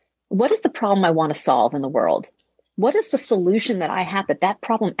 what is the problem I want to solve in the world? What is the solution that I have that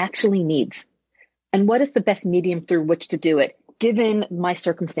problem actually needs? And what is the best medium through which to do it, given my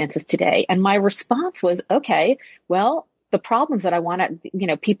circumstances today? And my response was, okay, well, the problems that I want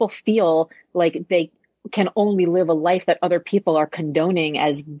to, people feel like they can only live a life that other people are condoning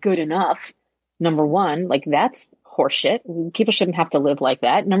as good enough. Number one, like, that's horseshit. People shouldn't have to live like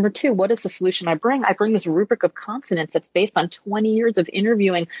that. Number two, what is the solution I bring? I bring this rubric of consonance that's based on 20 years of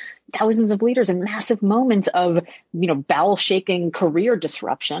interviewing thousands of leaders and massive moments of, bowel shaking career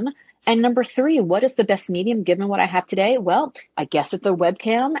disruption. And number three, what is the best medium given what I have today? Well, I guess it's a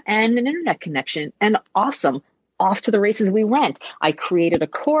webcam and an internet connection. And awesome. Off to the races we went. I created a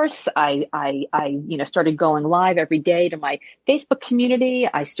course. I started going live every day to my Facebook community.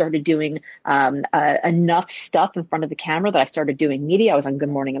 I started doing enough stuff in front of the camera that I started doing media. I was on Good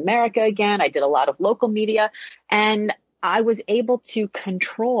Morning America again. I did a lot of local media, and I was able to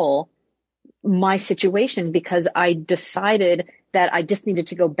control my situation because I decided that I just needed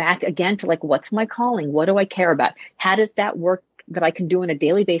to go back again to, like, what's my calling? What do I care about? How does that work that I can do on a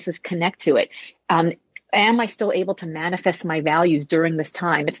daily basis connect to it? Am I still able to manifest my values during this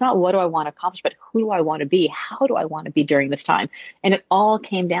time? It's not what do I want to accomplish, but who do I want to be? How do I want to be during this time? And it all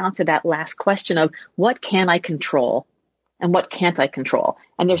came down to that last question of what can I control and what can't I control?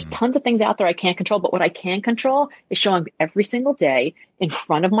 And there's tons of things out there I can't control, but what I can control is showing every single day in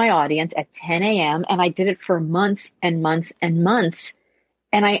front of my audience at 10 a.m. And I did it for months and months and months.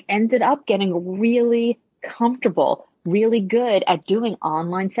 And I ended up getting really comfortable, really good at doing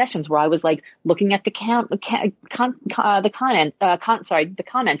online sessions where I was like looking at the comments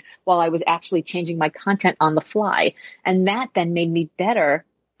while I was actually changing my content on the fly. And that then made me better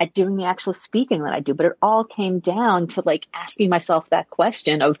at doing the actual speaking that I do. But it all came down to like asking myself that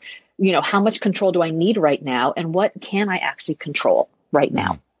question of, how much control do I need right now? And what can I actually control right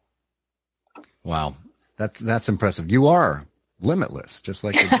now? Wow. That's impressive. You are limitless, just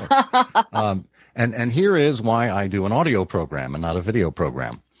like your book. And here is why I do an audio program and not a video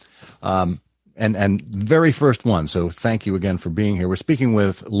program. And very first one. So thank you again for being here. We're speaking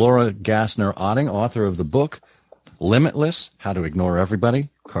with Laura Gassner-Otting, author of the book Limitless: How to Ignore Everybody,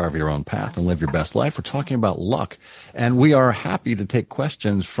 Carve Your Own Path, and Live Your Best Life. We're talking about luck, and we are happy to take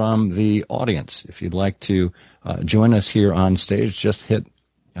questions from the audience. If you'd like to join us here on stage, just hit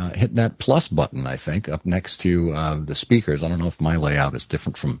that plus button, I think, up next to the speakers. I don't know if my layout is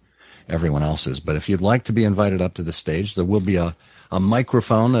different from everyone else's, but if you'd like to be invited up to the stage, there will be a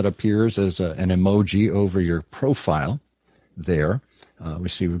microphone that appears as an emoji over your profile there. We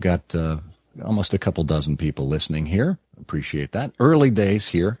see we've got almost a couple dozen people listening here. Appreciate that. Early days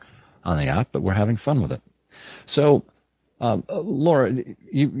here on the app, but we're having fun with it. So, Laura,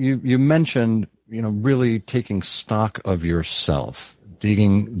 you mentioned, really taking stock of yourself,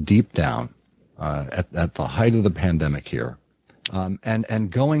 digging deep down at the height of the pandemic here.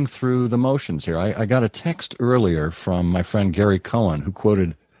 And going through the motions here. I got a text earlier from my friend Gary Cohen, who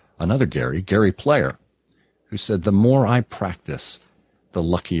quoted another Gary Player, who said, "The more I practice, the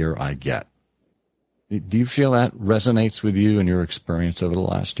luckier I get." Do you feel that resonates with you and your experience over the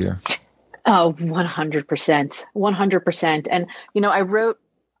last year? Oh, 100%. 100%. And, I wrote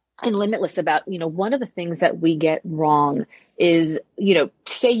in Limitless about, one of the things that we get wrong is,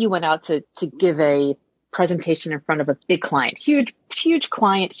 say you went out to give a presentation in front of a big client, huge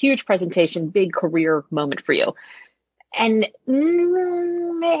client, huge presentation, big career moment for you. And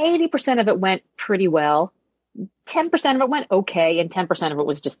 80% of it went pretty well. 10% of it went okay, and 10% of it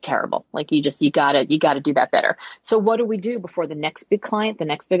was just terrible. Like you gotta do that better. So what do we do before the next big client, the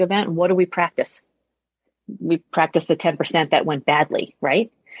next big event? What do we practice? We practice the 10% that went badly,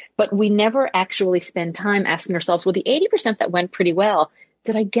 right? But we never actually spend time asking ourselves, well, the 80% that went pretty well,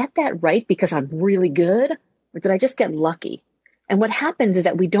 did I get that right because I'm really good, or did I just get lucky? And what happens is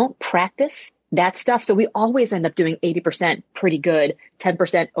that we don't practice that stuff. So we always end up doing 80% pretty good,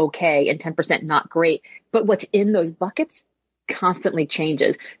 10% okay, and 10% not great. But what's in those buckets constantly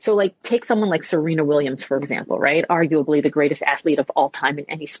changes. So like take someone like Serena Williams, for example, right? Arguably the greatest athlete of all time in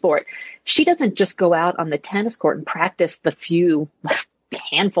any sport. She doesn't just go out on the tennis court and practice the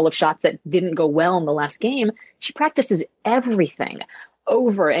handful of shots that didn't go well in the last game. She practices everything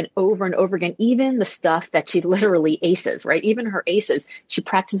over and over and over again, even the stuff that she literally aces, right? Even her aces, she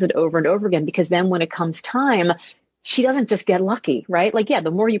practices it over and over again, because then when it comes time, she doesn't just get lucky, right? Like, yeah,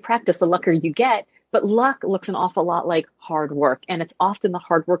 the more you practice, the luckier you get, but luck looks an awful lot like hard work. And it's often the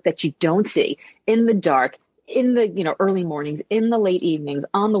hard work that you don't see in the dark, in the, early mornings, in the late evenings,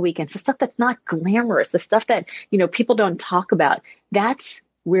 on the weekends, the stuff that's not glamorous, the stuff that, people don't talk about. That's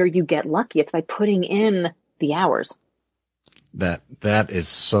where you get lucky. It's by putting in the hours. That is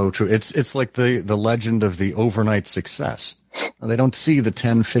so true. It's like the legend of the overnight success. They don't see the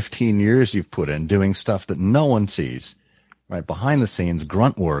 10, 15 years you've put in doing stuff that no one sees, right? Behind the scenes,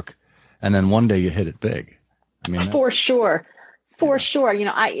 grunt work, and then one day you hit it big. I mean, for sure. As I've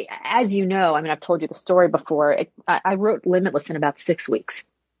told you the story before. I wrote Limitless in about 6 weeks,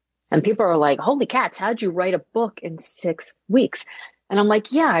 and people are like, "Holy cats, how'd you write a book in 6 weeks?" And I'm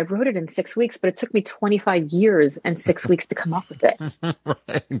like, yeah, I wrote it in 6 weeks, but it took me 25 years and 6 weeks to come up with it.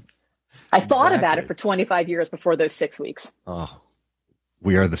 Right. I thought about it for 25 years before those 6 weeks. Oh,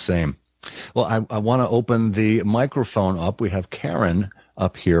 we are the same. Well, I want to open the microphone up. We have Karen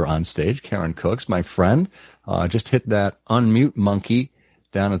up here on stage. Karen Cooks, my friend. Just hit that unmute monkey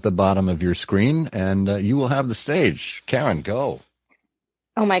down at the bottom of your screen, and you will have the stage. Karen, go.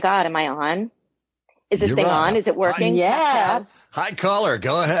 Oh, my God. Am I on? Is this thing on? Is it working? Yeah. Hi, caller.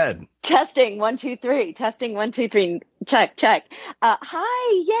 Go ahead. Testing 1 2 3. Testing 1 2 3. Check.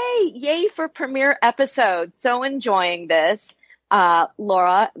 Hi. Yay for premiere episode. So enjoying this.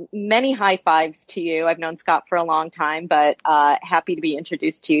 Laura, many high fives to you. I've known Scott for a long time, but happy to be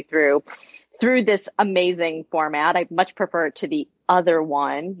introduced to you through this amazing format. I much prefer it to the other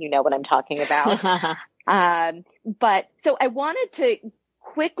one. You know what I'm talking about. But so I wanted to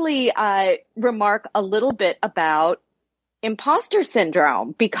quickly remark a little bit about imposter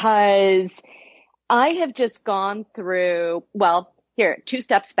syndrome, because I have just gone through, here, 2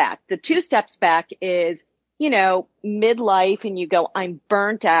 steps back. The 2 steps back is, midlife, and you go, I'm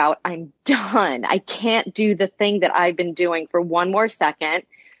burnt out. I'm done. I can't do the thing that I've been doing for one more second,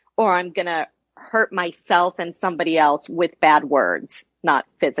 or I'm going to hurt myself and somebody else with bad words. not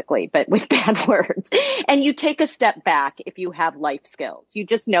physically, but with bad words. And you take a step back if you have life skills. You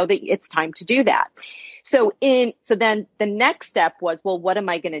just know that it's time to do that. So then the next step was, well, what am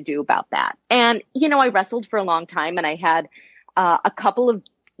I going to do about that? And, I wrestled for a long time, and I had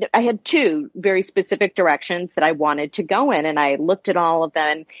I had two very specific directions that I wanted to go in, and I looked at all of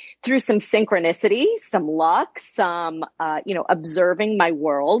them through some synchronicity, some luck, some, observing my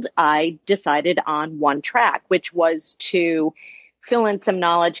world. I decided on one track, which was to fill in some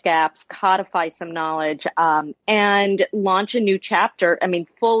knowledge gaps, codify some knowledge, and launch a new chapter.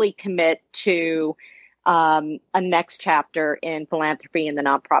 Fully commit to a next chapter in philanthropy in the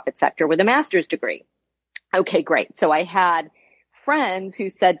nonprofit sector with a master's degree. Okay, great. So I had friends who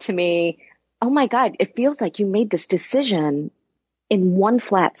said to me, oh my God, it feels like you made this decision in one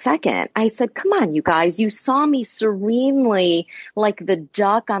flat second. I said, come on, you guys, you saw me serenely like the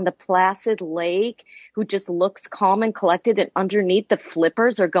duck on the placid lake who just looks calm and collected, and underneath the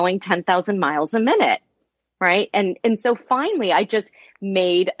flippers are going 10,000 miles a minute. Right. And so finally, I just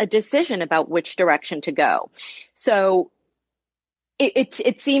made a decision about which direction to go. So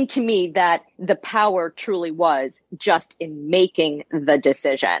it seemed to me that the power truly was just in making the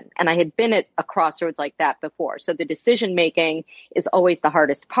decision. And I had been at a crossroads like that before. So the decision making is always the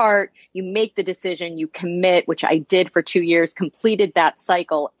hardest part. You make the decision, you commit, which I did for 2 years, completed that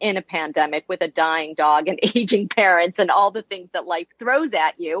cycle in a pandemic with a dying dog and aging parents and all the things that life throws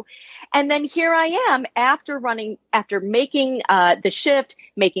at you. And then here I am after making the shift,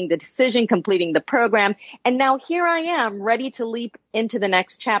 making the decision, completing the program. And now here I am ready to leap into the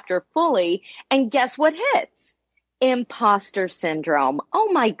next chapter fully. And guess what hits? Imposter syndrome.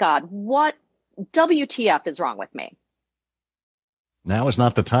 Oh my God. What WTF is wrong with me? Now is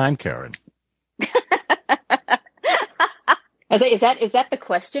not the time, Karen. Is that the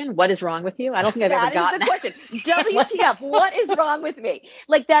question? What is wrong with you? I don't think I've ever gotten that. That is the question. WTF, what is wrong with me?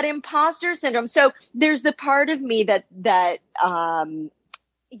 Like that imposter syndrome. So there's the part of me that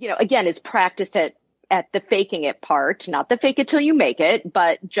again, is practiced at the faking it part, not the fake it till you make it,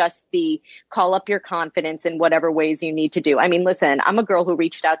 but just the call up your confidence in whatever ways you need to do. Listen, I'm a girl who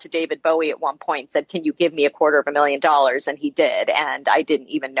reached out to David Bowie at one point, said, can you give me $250,000? And he did. And I didn't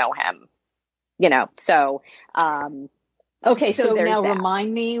even know him, so, okay. So now that.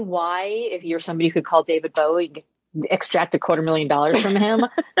 Remind me why, if you're somebody who could call David Bowie, extract $250,000 from him,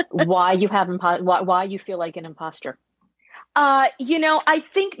 why you feel like an imposter? I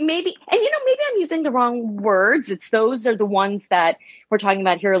think maybe I'm using the wrong words. Those are the ones that we're talking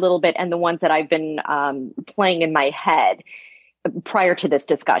about here a little bit, and the ones that I've been playing in my head prior to this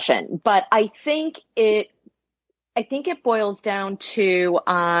discussion. But I think it boils down to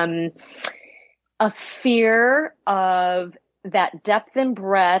a fear of that depth and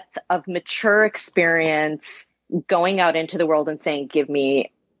breadth of mature experience going out into the world and saying, give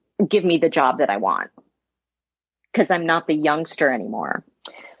me the job that I want. Because I'm not the youngster anymore.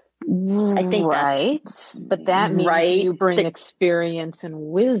 I think but that means you bring experience and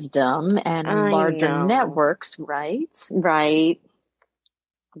wisdom and larger networks, right? Right.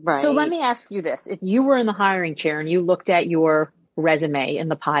 So let me ask you this. If you were in the hiring chair and you looked at your resume in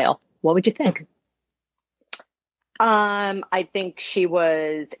the pile, what would you think? I think she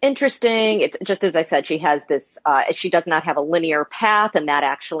was interesting. It's just, as I said, she has this, she does not have a linear path, and that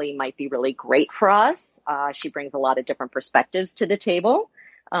actually might be really great for us. She brings a lot of different perspectives to the table,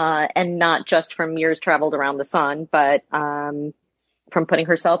 and not just from years traveled around the sun, but, from putting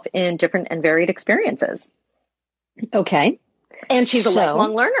herself in different and varied experiences. Okay. And she's a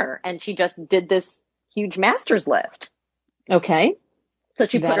lifelong learner, and she just did this huge master's lift. Okay. So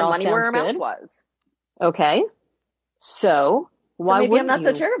she put her money where her mouth was. Okay. So maybe I'm not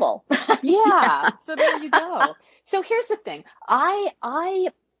so terrible. Yeah. So there you go. So here's the thing.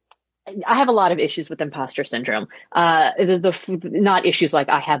 I have a lot of issues with imposter syndrome. Not issues like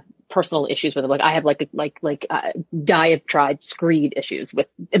I have personal issues with it. Like I have diatribe screed issues with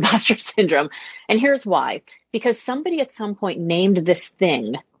imposter syndrome. And here's why. Because somebody at some point named this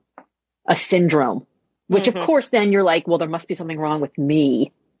thing a syndrome, which of course then you're like, well, there must be something wrong with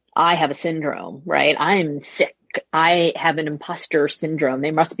me. I have a syndrome, right? I'm sick. I have an imposter syndrome.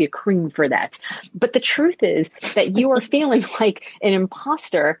 There must be a cream for that. But the truth is that you are feeling like an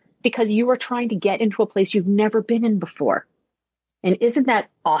imposter because you are trying to get into a place you've never been in before. And isn't that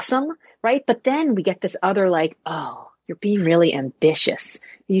awesome? Right? But then we get this other like, oh, you're being really ambitious.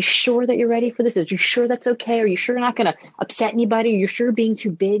 Are you sure that you're ready for this? Are you sure that's okay? Are you sure you're not going to upset anybody? Are you sure you're being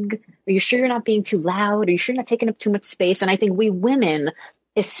too big? Are you sure you're not being too loud? Are you sure you're not taking up too much space? And I think we women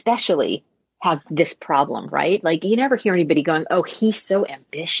especially have this problem, right? Like you never hear anybody going, oh, he's so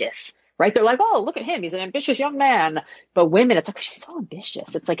ambitious, right? They're like, oh, look at him. He's an ambitious young man. But women, it's like, she's so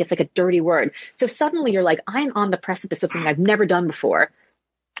ambitious. It's like a dirty word. So suddenly you're like, I'm on the precipice of something I've never done before.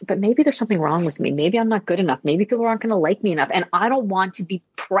 But maybe there's something wrong with me. Maybe I'm not good enough. Maybe people aren't going to like me enough. And I don't want to be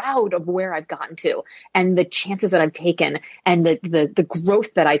proud of where I've gotten to and the chances that I've taken and the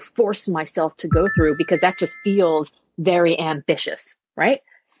growth that I forced myself to go through, because that just feels very ambitious, right?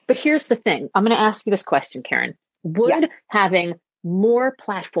 But here's the thing. I'm going to ask you this question, Karen. Would having more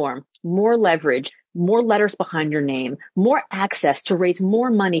platform, more leverage, more letters behind your name, more access to raise more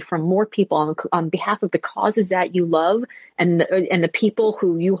money from more people on behalf of the causes that you love and the people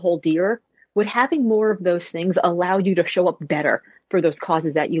who you hold dear, would having more of those things allow you to show up better for those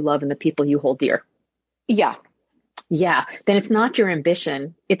causes that you love and the people you hold dear? Yeah. Yeah. Then it's not your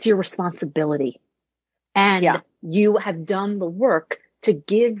ambition. It's your responsibility. And you have done the work to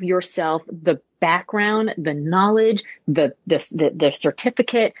give yourself the background, the knowledge, the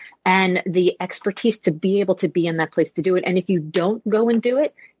certificate, and the expertise to be able to be in that place to do it. And if you don't go and do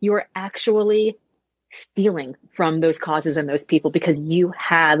it, you're actually stealing from those causes and those people because you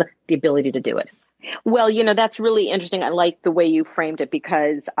have the ability to do it. Well, that's really interesting. I like the way you framed it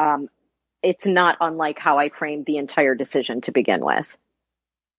because it's not unlike how I framed the entire decision to begin with.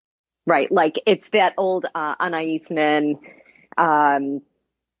 Right. Like it's that old Anais Nin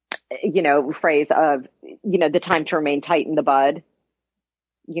phrase of, the time to remain tight in the bud.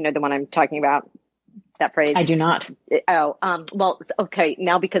 The one I'm talking about, that phrase? I do not. Oh, well, okay.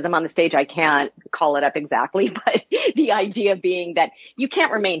 Now because I'm on the stage, I can't call it up exactly, but the idea being that you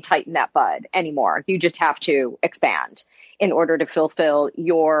can't remain tight in that bud anymore. You just have to expand in order to fulfill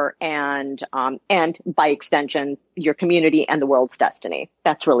your and by extension, your community and the world's destiny.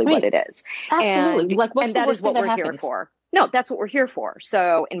 That's really what it is. Absolutely. And that is what we're here for. No, that's what we're here for.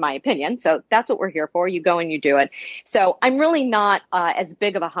 So in my opinion, that's what we're here for. You go and you do it. So I'm really not as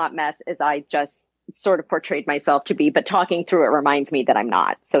big of a hot mess as I just sort of portrayed myself to be, but talking through it reminds me that I'm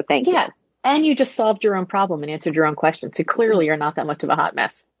not. So thank you. And you just solved your own problem and answered your own question. So clearly you're not that much of a hot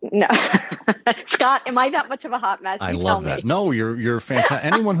mess. No. Scott, am I that much of a hot mess? I love that. No, you're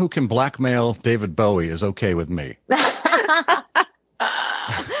fantastic. Anyone who can blackmail David Bowie is okay with me. I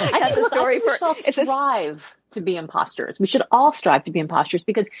think we should all strive to be imposters. We should all strive to be imposters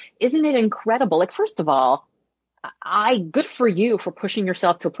because isn't it incredible? Like, first of all, good for you for pushing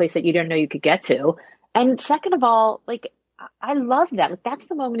yourself to a place that you didn't know you could get to. And second of all, like, I love that. Like, that's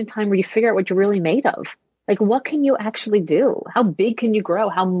the moment in time where you figure out what you're really made of. Like, what can you actually do? How big can you grow?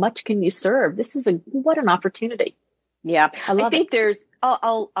 How much can you serve? What an opportunity. Yeah. I think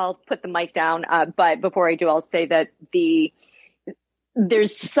I'll put the mic down. But before I do, I'll say that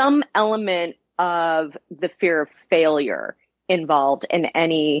there's some element of the fear of failure involved in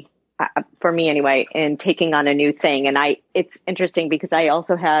any, for me anyway, in taking on a new thing. And it's interesting because I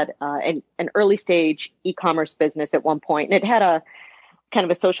also had an early stage e-commerce business at one point, and it had a kind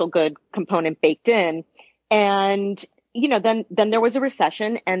of a social good component baked in. And, then there was a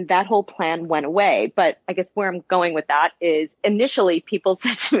recession and that whole plan went away. But I guess where I'm going with that is initially people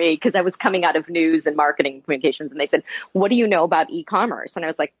said to me, because I was coming out of news and marketing communications, and they said, what do you know about e-commerce? And I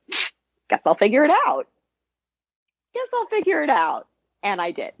was like, guess I'll figure it out. And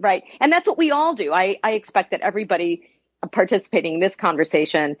I did, right? And that's what we all do. I expect that everybody participating in this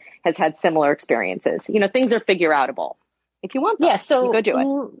conversation has had similar experiences. Things are figure outable. If you want them, you go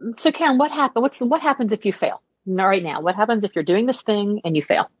do it. So Karen, what happens if you fail? Right now, what happens if you're doing this thing and you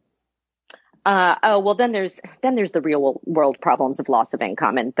fail? Well, then there's the real world problems of loss of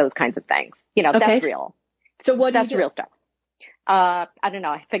income and those kinds of things. That's real. So that's real stuff. I don't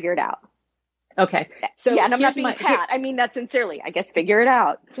know. I figure it out. Okay. So and I'm not being pat. I mean that sincerely. I guess figure it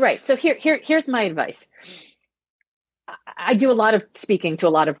out. Right. So here's my advice. I do a lot of speaking to a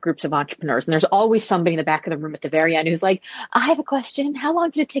lot of groups of entrepreneurs, and there's always somebody in the back of the room at the very end who's like, I have a question. How long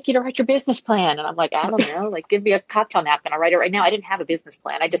did it take you to write your business plan? And I'm like, I don't know, like give me a cocktail napkin. I'll write it right now. I didn't have a business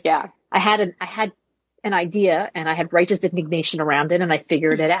plan. I had an idea and I had righteous indignation around it and I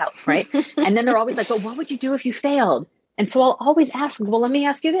figured it out. Right. And then they're always like, but what would you do if you failed? And so I'll always ask, well, let me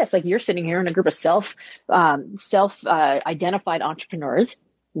ask you this. Like, you're sitting here in a group of identified entrepreneurs.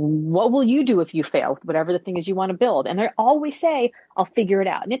 What will you do if you fail with whatever the thing is you want to build? And they always say, I'll figure it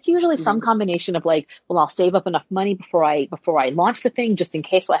out. And it's usually some combination of like, well, I'll save up enough money before I launch the thing, just in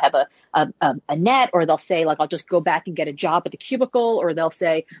case I have a net, or they'll say like, I'll just go back and get a job at the cubicle, or they'll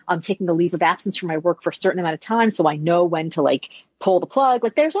say, I'm taking a leave of absence from my work for a certain amount of time, so I know when to like pull the plug.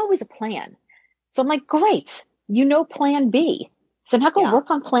 Like, there's always a plan. So I'm like, great. Plan B. So now go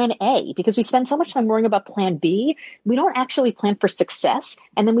work on plan A, because we spend so much time worrying about plan B. We don't actually plan for success.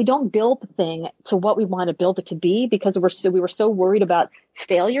 And then we don't build the thing to what we want to build it to be, because we were so worried about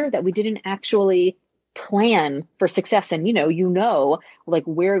failure that we didn't actually plan for success. And, like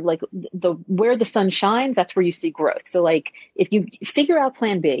where the sun shines, that's where you see growth. So like if you figure out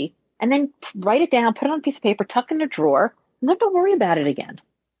plan B and then write it down, put it on a piece of paper, tuck in a drawer, and then don't worry about it again.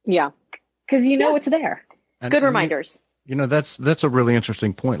 Yeah. Because it's there. Good reminders. That's a really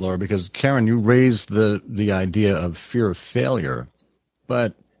interesting point, Laura, because Karen, you raised the idea of fear of failure,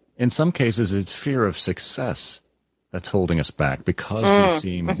 but in some cases it's fear of success that's holding us back because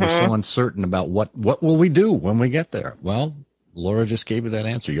we're so uncertain about what will we do when we get there. Well, Laura just gave you that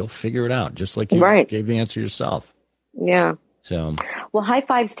answer. You'll figure it out, just like you gave the answer yourself. Yeah. So. Well, high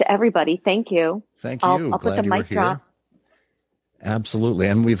fives to everybody. Thank you. Thank you. I'll put the mic drop. Absolutely.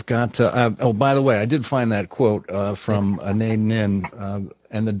 And we've got, by the way, I did find that quote from Anaïs Nin,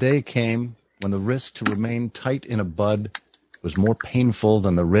 and the day came when the risk to remain tight in a bud was more painful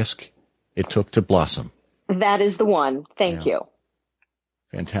than the risk it took to blossom. That is the one. Thank you.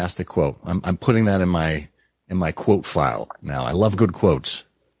 Fantastic quote. I'm putting that in my quote file now. I love good quotes,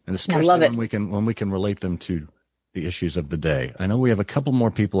 and especially when we can relate them to the issues of the day. I know we have a couple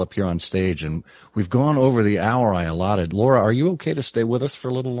more people up here on stage, and we've gone over the hour I allotted. Laura, are you okay to stay with us for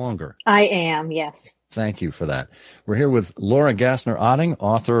a little longer? I am, yes. Thank you for that. We're here with Laura Gassner-Otting,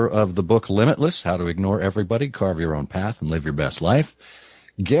 author of the book Limitless, How to Ignore Everybody, Carve Your Own Path, and Live Your Best Life.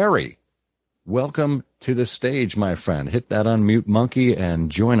 Gary, welcome to the stage, my friend. Hit that unmute monkey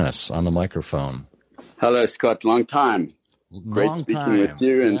and join us on the microphone. Hello, Scott. Long time. Great speaking with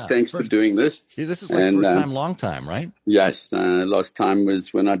you, and thanks for doing this. See, this is like first time, long time, right? Yes. Last time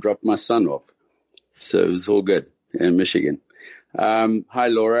was when I dropped my son off. So it was all good in Michigan. Hi,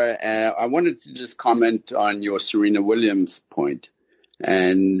 Laura. I wanted to just comment on your Serena Williams point.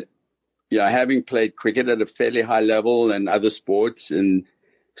 And, having played cricket at a fairly high level and other sports and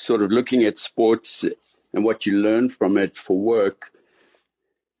sort of looking at sports and what you learn from it for work,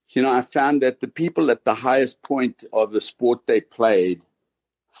 I found that the people at the highest point of the sport they played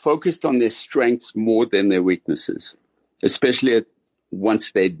focused on their strengths more than their weaknesses, especially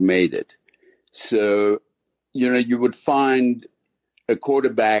once they'd made it. So, you would find a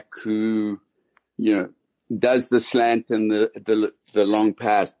quarterback who, does the slant and the long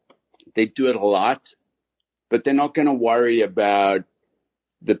pass. They do it a lot, but they're not going to worry about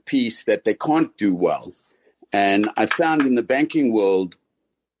the piece that they can't do well. And I found in the banking world,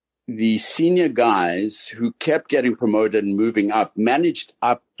 the senior guys who kept getting promoted and moving up managed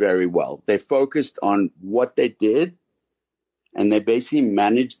up very well. They focused on what they did, and they basically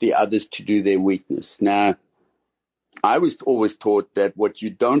managed the others to do their weakness. Now, I was always taught that what you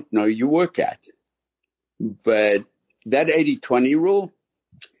don't know, you work at. But that 80-20 rule,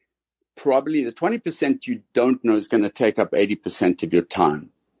 probably the 20% you don't know is going to take up 80% of your time.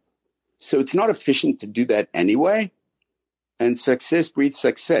 So it's not efficient to do that anyway. And success breeds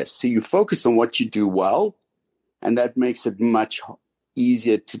success. So you focus on what you do well, and that makes it much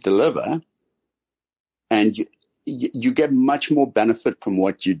easier to deliver. And you get much more benefit from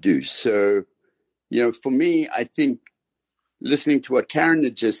what you do. So, for me, I think listening to what Karen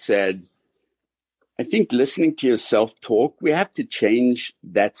had just said, I think listening to your self-talk, we have to change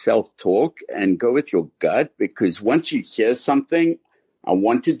that self-talk and go with your gut, because once you hear something, I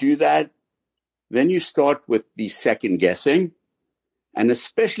want to do that, then you start with the second guessing. And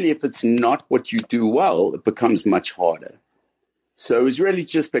especially if it's not what you do well, it becomes much harder. So it was really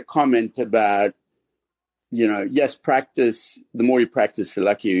just a comment about, yes, practice. The more you practice, the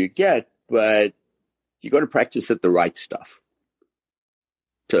luckier you get, but you got to practice at the right stuff.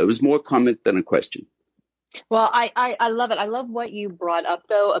 So it was more a comment than a question. Well, I love it. I love what you brought up,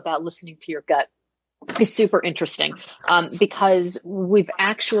 though, about listening to your gut. It's super interesting because we've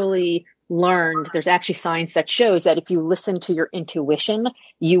actually learned, there's actually science that shows that if you listen to your intuition,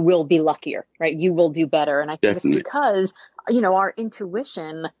 you will be luckier, right? You will do better. And I think Definitely. It's because,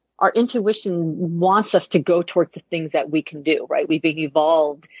 our intuition wants us to go towards the things that we can do, right? We've been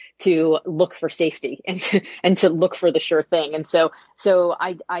evolved to look for safety and to look for the sure thing. And so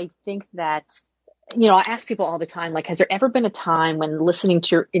I think that, I ask people all the time, like, has there ever been a time when listening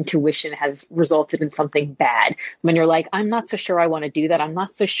to your intuition has resulted in something bad? When you're like, I'm not so sure I want to do that. I'm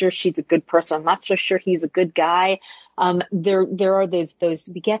not so sure she's a good person. I'm not so sure he's a good guy. There are those,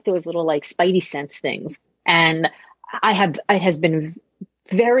 we get those little like spidey sense things. And it has been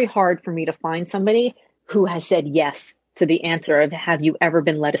very hard for me to find somebody who has said yes to the answer of, have you ever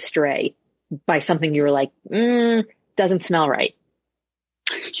been led astray by something you were like, doesn't smell right?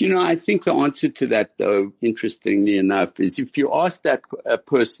 I think the answer to that, though, interestingly enough, is if you ask that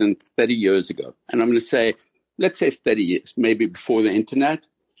person 30 years ago, and I'm going to say, let's say 30 years, maybe before the internet,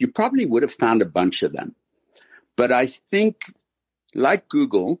 you probably would have found a bunch of them. But I think like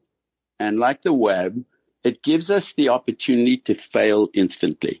Google and like the web, it gives us the opportunity to fail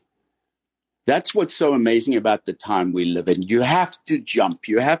instantly. That's what's so amazing about the time we live in. You have to jump.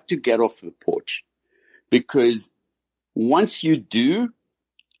 You have to get off the porch, because once you do,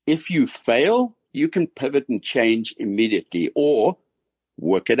 if you fail, you can pivot and change immediately or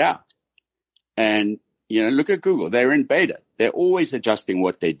work it out. And, look at Google. They're in beta. They're always adjusting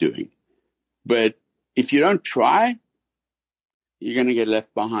what they're doing. But if you don't try, you're going to get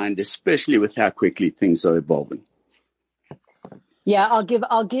left behind, especially with how quickly things are evolving. Yeah,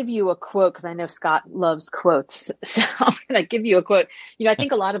 I'll give you a quote, because I know Scott loves quotes. So I'm going to give you a quote. I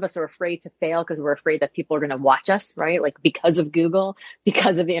think a lot of us are afraid to fail because we're afraid that people are going to watch us, right? Like, because of Google,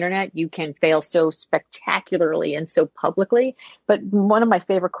 because of the internet, you can fail so spectacularly and so publicly. But one of my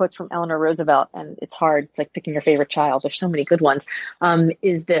favorite quotes from Eleanor Roosevelt, and it's hard, it's like picking your favorite child, there's so many good ones,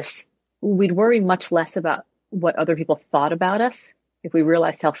 is this: we'd worry much less about what other people thought about us if we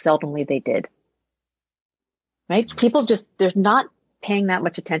realized how seldomly they did. Right? People they're not paying that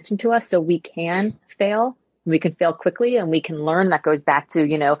much attention to us, so we can fail. We can fail quickly, and we can learn. That goes back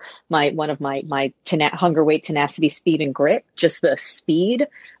to, one of my hunger, weight, tenacity, speed, and grit. Just the speed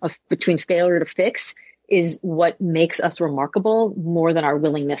of between failure to fix is what makes us remarkable more than our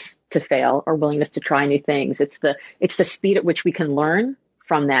willingness to fail or willingness to try new things. It's the speed at which we can learn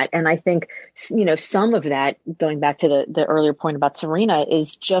from that. And I think, some of that, going back to the earlier point about Serena,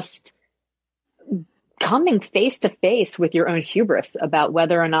 is just coming face to face with your own hubris about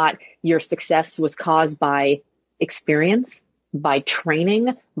whether or not your success was caused by experience, by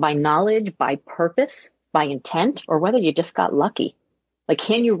training, by knowledge, by purpose, by intent, or whether you just got lucky. Like,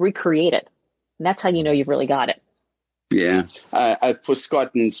 can you recreate it? And that's how you know you've really got it. Yeah. For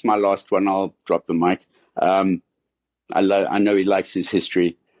Scott, and it's my last one, I'll drop the mic. I know he likes his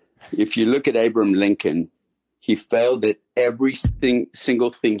history. If you look at Abraham Lincoln, he failed at every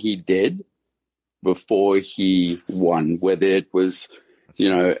single thing he did before he won, whether it was,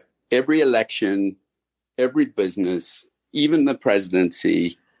 every election, every business, even the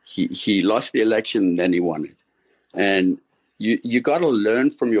presidency. He lost the election and then he won it. And you got to learn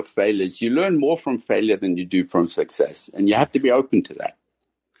from your failures. You learn more from failure than you do from success, and you have to be open to that.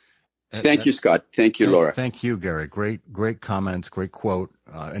 Thank you, Scott. Thank you, Laura. Thank you, Gary. Great comments, great quote.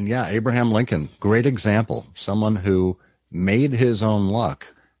 And yeah, Abraham Lincoln, great example. Someone who made his own luck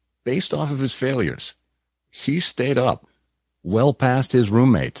based off of his failures. He stayed up well past his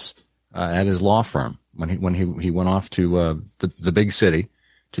roommates at his law firm. When he went off to the big city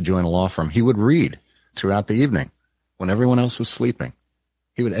to join a law firm, he would read throughout the evening when everyone else was sleeping.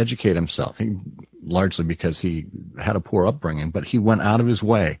 He would educate himself, largely because he had a poor upbringing, but he went out of his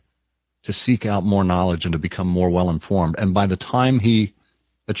way to seek out more knowledge and to become more well-informed. And by the time he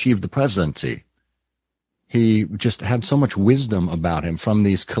achieved the presidency, he just had so much wisdom about him from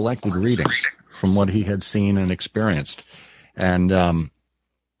these collected readings, from what he had seen and experienced. And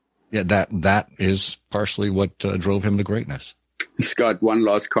that is partially what drove him to greatness. Scott, one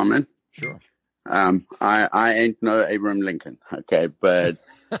last comment. Sure. I ain't no Abraham Lincoln, okay, but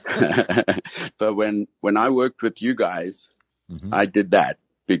but when I worked with you guys, mm-hmm. I did that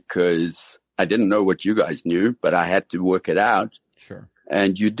because I didn't know what you guys knew, but I had to work it out. Sure.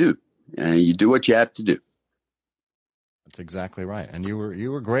 And you do what you have to do. That's exactly right. And you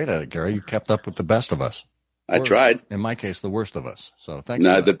were great at it, Gary. You kept up with the best of us. I tried. In my case, the worst of us. So thanks.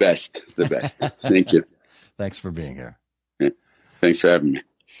 No, the best. Thank you. Thanks for being here. Yeah. Thanks for having me.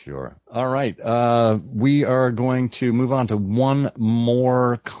 Sure. All right. We are going to move on to one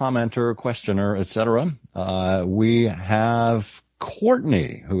more commenter, questioner, etc. We have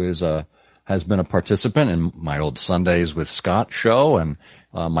Courtney, who has been a participant in my old Sundays with Scott show and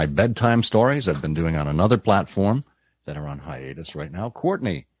my bedtime stories I've been doing on another platform that are on hiatus right now.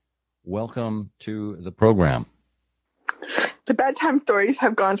 Courtney, welcome to the program. The bedtime stories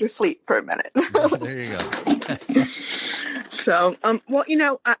have gone to sleep for a minute. There you go. So,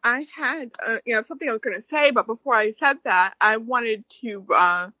 I had, something I was going to say, but before I said that, I wanted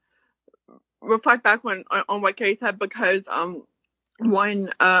to reflect back on what Gary said, because one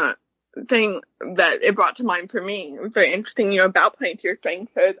thing that it brought to mind for me, it was very interesting, about playing to your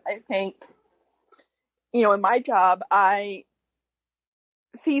strengths, is I think, in my job, I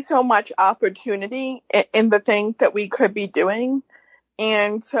see so much opportunity in the things that we could be doing,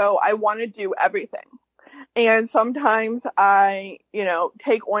 and so I want to do everything. And sometimes I,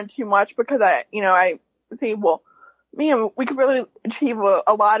 take on too much because I see, well, man, we could really achieve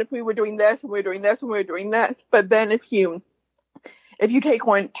a lot if we were doing this and we were doing this and we were doing this. But then if you take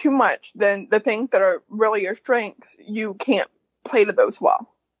on too much, then the things that are really your strengths, you can't play to those well.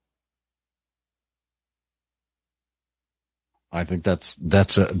 I think that's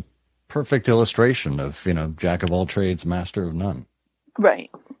a perfect illustration of, jack of all trades, master of none.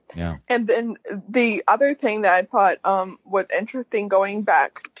 Right. Yeah. And then the other thing that I thought was interesting, going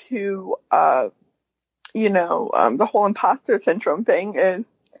back to the whole imposter syndrome thing, is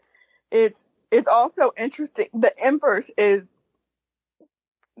it's also interesting. The inverse is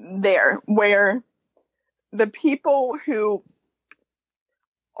there, where the people who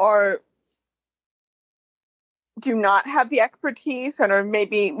do not have the expertise, and are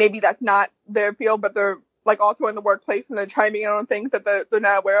maybe that's not their field, but they're like also in the workplace and they're chiming in on things that they're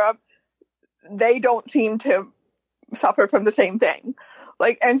not aware of, they don't seem to suffer from the same thing.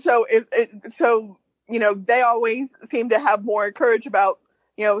 Like, and so they always seem to have more courage about,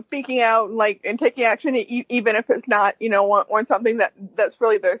 speaking out and taking action, even if it's not, on something that's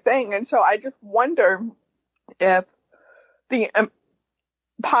really their thing. And so I just wonder if the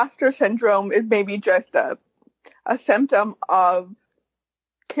imposter syndrome is maybe just a symptom of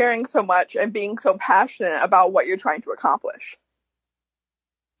caring so much and being so passionate about what you're trying to accomplish.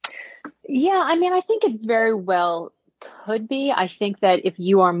 Yeah, I mean, I think it very well could be. I think that if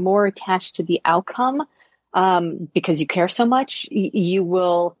you are more attached to the outcome, because you care so much, you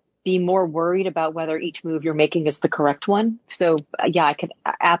will be more worried about whether each move you're making is the correct one. So yeah, I could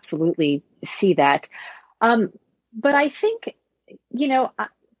absolutely see that. But I think,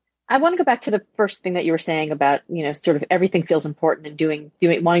 I want to go back to the first thing that you were saying about, sort of everything feels important and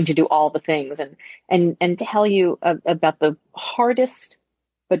wanting to do all the things, and tell you about the hardest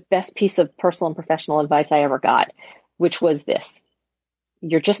but best piece of personal and professional advice I ever got, which was this: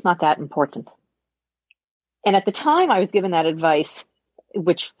 you're just not that important. And at the time I was given that advice,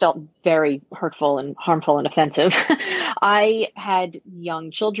 which felt very hurtful and harmful and offensive. I had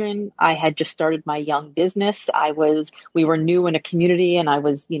young children. I had just started my young business. We were new in a community, and I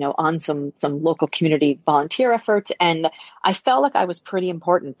was, on some local community volunteer efforts. And I felt like I was pretty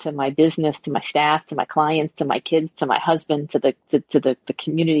important to my business, to my staff, to my clients, to my kids, to my husband, to the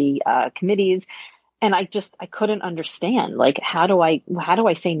community, committees. And I couldn't understand, like, how do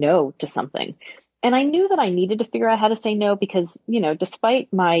I say no to something? And I knew that I needed to figure out how to say no because,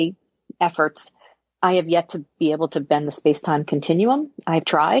 despite my efforts, I have yet to be able to bend the space-time continuum. I've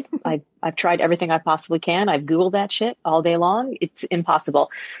tried. I've tried everything I possibly can. I've Googled that shit all day long. It's impossible.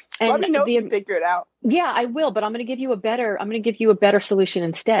 And let me know if you figure it out. Yeah, I will, but I'm going to give you a better solution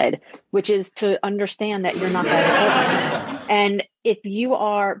instead, which is to understand that you're not that important. And if you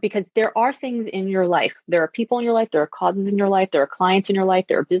are, because there are things in your life, there are people in your life, there are causes in your life, there are clients in your life,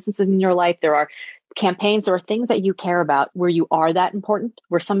 there are businesses in your life, there are campaigns, there are things that you care about where you are that important,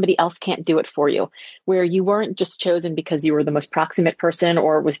 where somebody else can't do it for you, where you weren't just chosen because you were the most proximate person,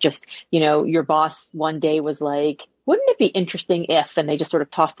 or it was just, your boss one day was like, wouldn't it be interesting if, and they just sort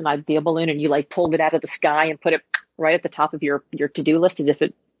of tossed an idea balloon and you like pulled it out of the sky and put it right at the top of your to-do list as if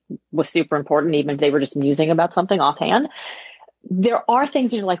it was super important, even if they were just musing about something offhand. There are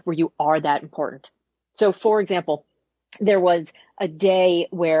things in your life where you are that important. So for example, there was a day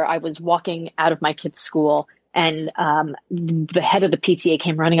where I was walking out of my kid's school, and the head of the PTA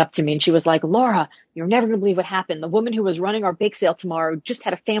came running up to me, and she was like, "Laura, you're never going to believe what happened. The woman who was running our bake sale tomorrow just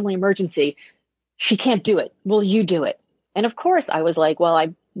had a family emergency. She can't do it. Will you do it?" And of course I was like, well,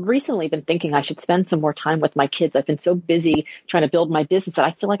 I've recently been thinking I should spend some more time with my kids. I've been so busy trying to build my business that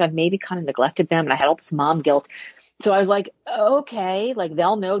I feel like I've maybe kind of neglected them, and I had all this mom guilt. So I was like, okay, like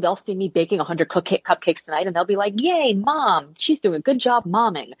they'll see me baking 100 cupcakes tonight, and they'll be like, yay, mom, she's doing a good job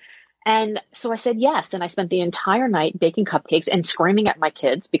momming. And so I said yes. And I spent the entire night baking cupcakes and screaming at my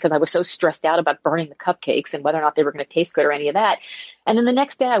kids because I was so stressed out about burning the cupcakes and whether or not they were going to taste good or any of that. And then the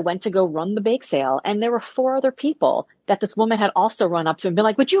next day I went to go run the bake sale, and there were 4 other people that this woman had also run up to and been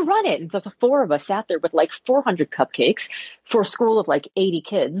like, would you run it? And so the 4 of us sat there with like 400 cupcakes for a school of like 80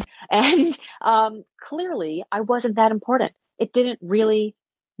 kids. And clearly I wasn't that important. It didn't really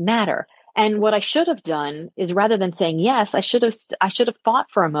matter. And what I should have done is, rather than saying yes, I should have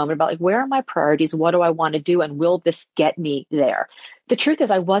thought for a moment about, like, where are my priorities? What do I want to do? And will this get me there? The truth is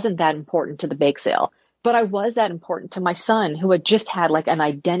I wasn't that important to the bake sale, but I was that important to my son, who had just had like an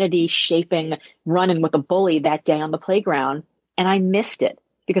identity shaping run-in with a bully that day on the playground. And I missed it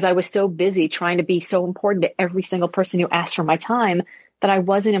because I was so busy trying to be so important to every single person who asked for my time that I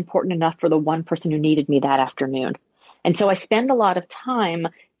wasn't important enough for the one person who needed me that afternoon. And so I spend a lot of time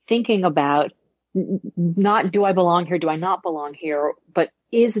thinking about not, do I belong here? Do I not belong here? But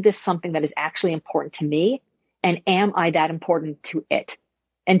is this something that is actually important to me? And am I that important to it?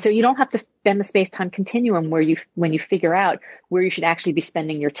 And so you don't have to spend the space-time continuum when you figure out where you should actually be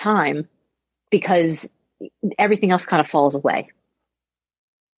spending your time, because everything else kind of falls away.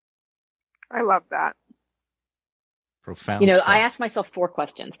 I love that. Profound stuff. I ask myself 4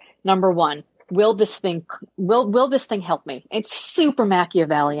 questions. Number 1, will this thing help me? It's super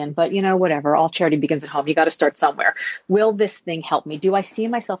Machiavellian, but whatever. All charity begins at home. You got to start somewhere. Will this thing help me? Do I see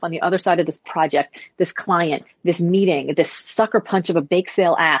myself on the other side of this project, this client, this meeting, this sucker punch of a bake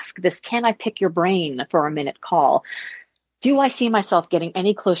sale ask, this can I pick your brain for a minute call? Do I see myself getting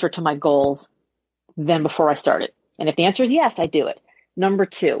any closer to my goals than before I started? And if the answer is yes, I do it. Number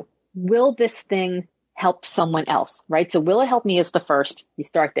 2, will this thing help someone else, right? So will it help me is the first. You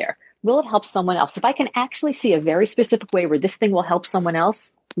start there. Will it help someone else? If I can actually see a very specific way where this thing will help someone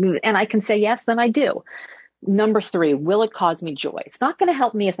else, and I can say yes, then I do. Number 3, will it cause me joy? It's not going to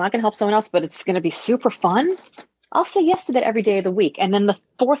help me. It's not going to help someone else, but it's going to be super fun. I'll say yes to that every day of the week. And then the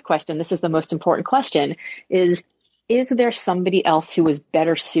 4th question, this is the most important question, is there somebody else who is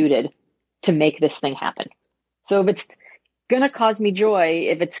better suited to make this thing happen? So if it's going to cause me joy,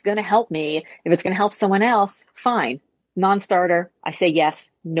 if it's going to help me, if it's going to help someone else, fine. Non-starter, I say yes,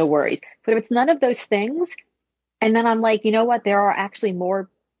 no worries. But if it's none of those things, and then I'm like, you know what, there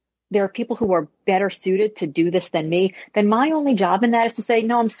are people who are better suited to do this than me, then my only job in that is to say,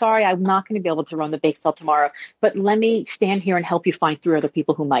 no, I'm sorry, I'm not going to be able to run the bake sale tomorrow, but let me stand here and help you find 3 other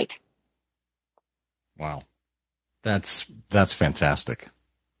people who might. Wow. That's fantastic,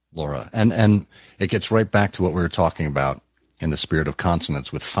 Laura. And it gets right back to what we were talking about in the spirit of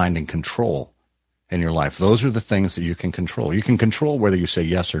consonance with finding control in your life. Those are the things that you can control. You can control whether you say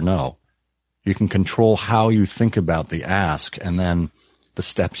yes or no. You can control how you think about the ask and then the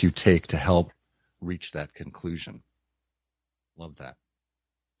steps you take to help reach that conclusion. Love that.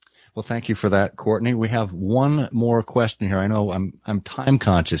 Well, thank you for that, Courtney. We have one more question here. I know I'm time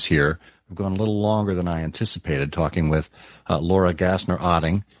conscious here. We've gone a little longer than I anticipated, talking with Laura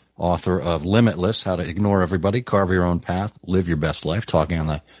Gassner-Otting, author of Limitless, How to Ignore Everybody, Carve Your Own Path, Live Your Best Life, talking on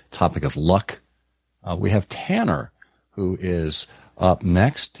the topic of luck. We have Tanner, who is up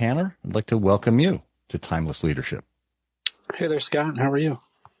next. Tanner, I'd like to welcome you to Timeless Leadership. Hey there, Scott. How are you?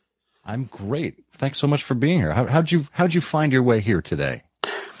 I'm great. Thanks so much for being here. How'd you find your way here today?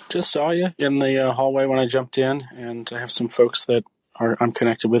 Just saw you in the hallway when I jumped in, and I have some folks that I'm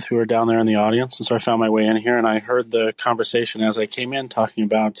connected with who are down there in the audience, and so I found my way in here, and I heard the conversation as I came in talking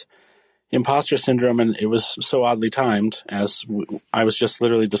about imposter syndrome, and it was so oddly timed as I was just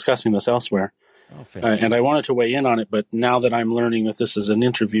literally discussing this elsewhere. And I wanted to weigh in on it, but now that I'm learning that this is an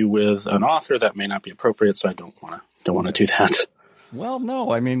interview with an author, that may not be appropriate, so I don't want to do that. Well,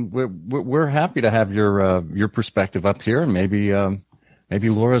 no, I mean we're happy to have your perspective up here, and maybe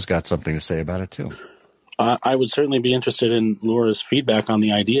Laura's got something to say about it too. I would certainly be interested in Laura's feedback on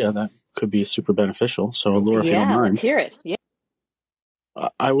the idea. That could be super beneficial. So, Laura, if you don't mind. Let's hear it. Yeah.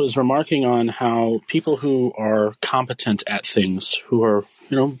 I was remarking on how people who are competent at things, who are,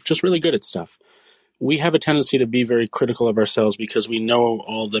 just really good at stuff, we have a tendency to be very critical of ourselves because we know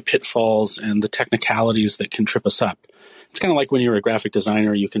all the pitfalls and the technicalities that can trip us up. It's kind of like when you're a graphic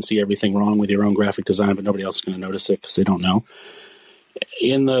designer, you can see everything wrong with your own graphic design, but nobody else is going to notice it because they don't know.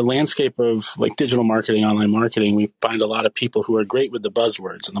 In the landscape of like digital marketing, online marketing, we find a lot of people who are great with the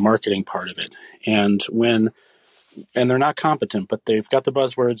buzzwords and the marketing part of it. And they're not competent, but they've got the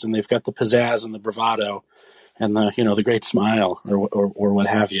buzzwords and they've got the pizzazz and the bravado and the great smile or what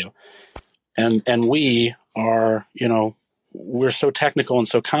have you. And we are, we're so technical and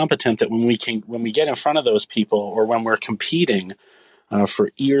so competent that when we get in front of those people or when we're competing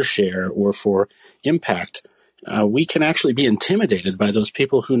for ear share or for impact, we can actually be intimidated by those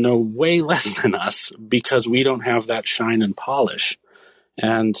people who know way less than us because we don't have that shine and polish.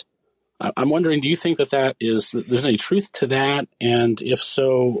 And I'm wondering, do you think there's any truth to that? And if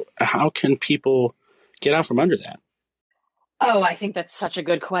so, how can people get out from under that? Oh, I think that's such a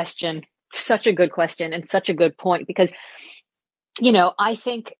good question. Such a good question and such a good point because, I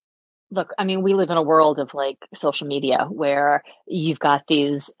think, look, I mean, we live in a world of like social media where you've got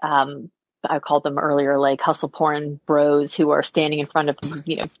these, I called them earlier, like hustle porn bros who are standing in front of,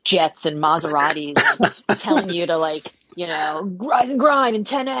 jets and Maseratis and telling you to like, rise and grind and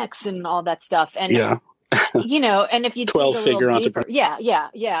 10X and all that stuff. And, yeah. And if you 12-figure entrepreneur.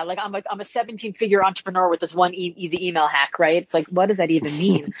 Yeah. Like I'm a 17-figure entrepreneur with this one easy email hack, right? It's like, what does that even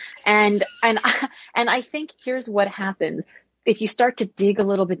mean? and I think here's what happens. If you start to dig a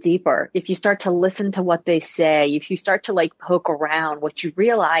little bit deeper, if you start to listen to what they say, if you start to like poke around, what you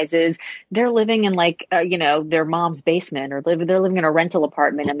realize is they're living in like, their mom's basement or they're living in a rental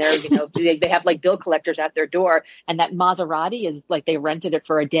apartment and they're, they have like bill collectors at their door and that Maserati is like they rented it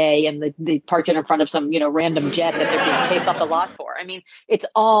for a day and they parked it in front of some, random jet that they're being chased off the lot for. I mean, it's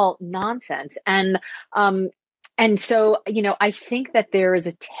all nonsense. And so, I think that there is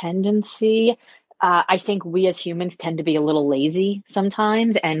a tendency I think we as humans tend to be a little lazy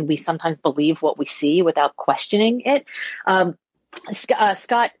sometimes, and we sometimes believe what we see without questioning it.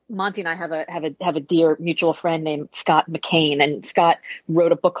 Scott Monty and I have a dear mutual friend named Scott McCain, and Scott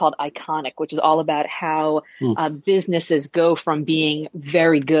wrote a book called Iconic, which is all about how businesses go from being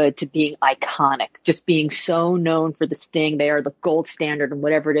very good to being iconic, just being so known for this thing. They are the gold standard and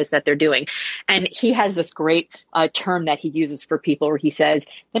whatever it is that they're doing. And he has this great term that he uses for people where he says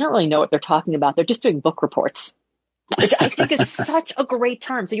they don't really know what they're talking about. They're just doing book reports. Which I think is such a great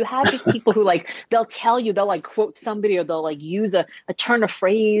term. So you have these people who they'll tell you, they'll quote somebody, or they'll use a turn of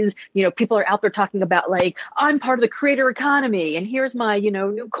phrase. People are out there talking about I'm part of the creator economy and here's my,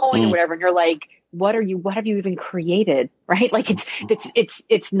 new coin or whatever. And you're like, what have you even created? Right?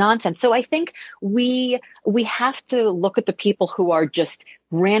 It's nonsense. So I think we have to look at the people who are just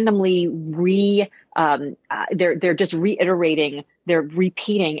randomly they're just reiterating, they're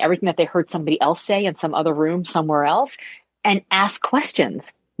repeating everything that they heard somebody else say in some other room somewhere else, and ask questions.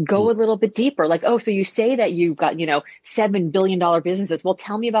 Go a little bit deeper. So you say that you've got, $7 billion businesses. Well,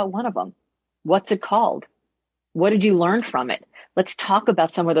 tell me about one of them. What's it called? What did you learn from it? Let's talk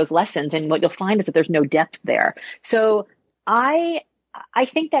about some of those lessons. And what you'll find is that there's no depth there. So I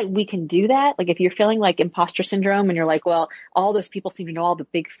think that we can do that. If you're feeling like imposter syndrome and you're like, well, all those people seem to know all the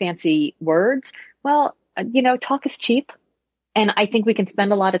big fancy words. Well, talk is cheap. And I think we can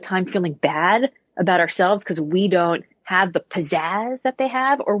spend a lot of time feeling bad about ourselves because we don't have the pizzazz that they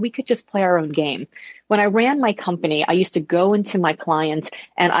have, or we could just play our own game. When I ran my company, I used to go into my clients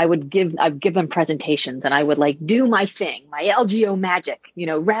and I'd give them presentations, and I would do my thing, my LGO magic,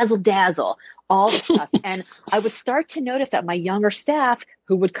 razzle dazzle, all the stuff. And I would start to notice that my younger staff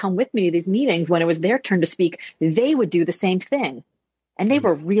who would come with me to these meetings, when it was their turn to speak, they would do the same thing. And they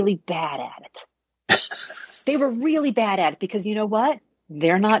were really bad at it. They were really bad at it because you know what?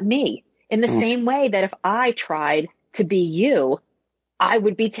 They're not me. In the same way that if I tried to be you, I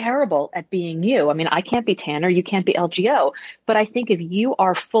would be terrible at being you. I mean, I can't be Tanner, you can't be LGO, but I think if you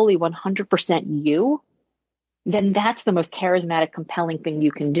are fully 100% you, then that's the most charismatic, compelling thing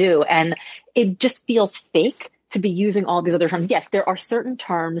you can do. And it just feels fake to be using all these other terms. Yes, there are certain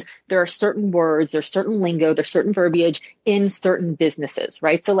terms, there are certain words, there's certain lingo, there's certain verbiage in certain businesses,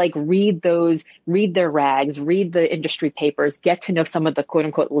 right? So read their rags, read the industry papers, get to know some of the quote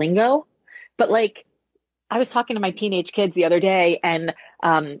unquote lingo. But I was talking to my teenage kids the other day, and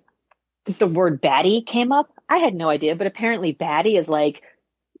the word baddie came up. I had no idea, but apparently baddie is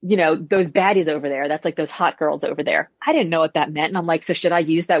those baddies over there. That's those hot girls over there. I didn't know what that meant. And I'm like, so should I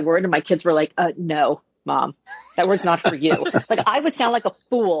use that word? And my kids were like, no, Mom, that word's not for you. I would sound like a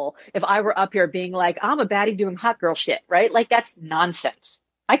fool if I were up here being like, I'm a baddie doing hot girl shit, right? That's nonsense.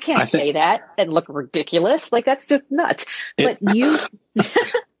 I can't say that and look ridiculous. That's just nuts. But you...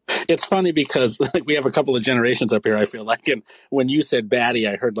 It's funny because we have a couple of generations up here, I feel like. And when you said baddie,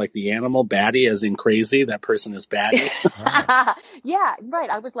 I heard the animal baddie as in crazy. That person is baddie. Yeah, right.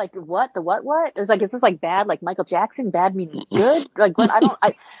 I was like, what? The what? It was is this bad, like Michael Jackson? Bad meaning good? What?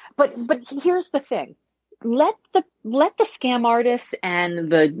 But here's the thing. Let the scam artists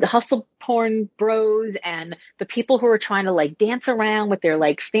and the hustle porn bros and the people who are trying to dance around with their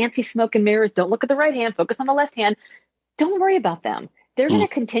fancy smoke and mirrors, don't look at the right hand, focus on the left hand. Don't worry about them. They're going to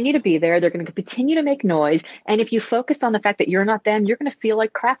continue to be there. They're going to continue to make noise. And if you focus on the fact that you're not them, you're going to feel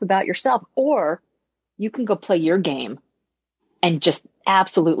like crap about yourself. Or you can go play your game and just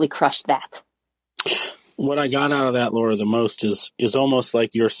absolutely crush that. What I got out of that, Laura, the most is almost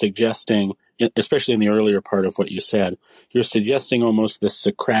like you're suggesting, especially in the earlier part of what you said, you're suggesting almost this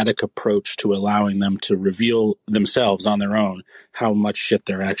Socratic approach to allowing them to reveal themselves on their own how much shit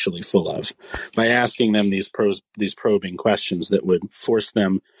they're actually full of by asking them these probing questions that would force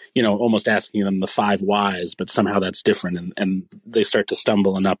them, almost asking them the 5 whys, but somehow that's different and they start to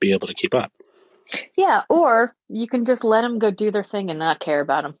stumble and not be able to keep up. Yeah, or you can just let them go do their thing and not care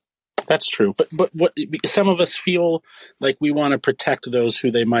about them. That's true. But what some of us feel like we want to protect those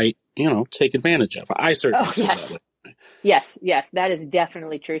who they might, take advantage of. I certainly feel that way. Yes, that is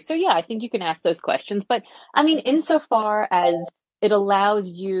definitely true. So yeah, I think you can ask those questions. But I mean, insofar as it allows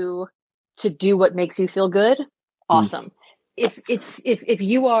you to do what makes you feel good, awesome. If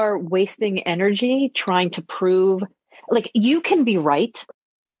you are wasting energy trying to prove, you can be right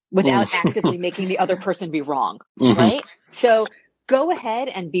without actively making the other person be wrong, right? So go ahead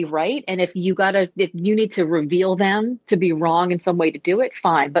and be right. And if you need to reveal them to be wrong in some way to do it,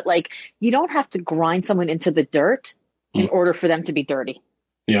 fine. But you don't have to grind someone into the dirt in order for them to be dirty.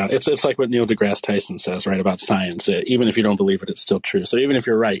 Yeah, it's like what Neil deGrasse Tyson says, right, about science. Even if you don't believe it, it's still true. So even if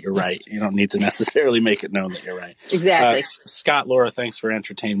you're right, you're right. You don't need to necessarily make it known that you're right. Exactly. Scott, Laura, thanks for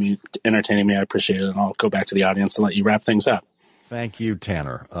entertaining me. I appreciate it. And I'll go back to the audience and let you wrap things up. Thank you,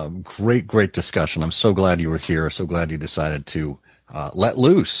 Tanner. Great discussion. I'm so glad you were here. So glad you decided to let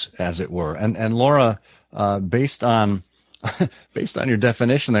loose, as it were. And Laura, based on your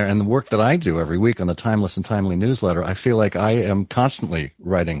definition there and the work that I do every week on the Timeless and Timely newsletter, I feel like I am constantly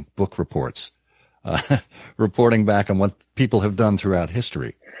writing book reports, reporting back on what people have done throughout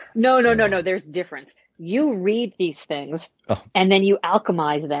history. No. There's difference. You read these things and then you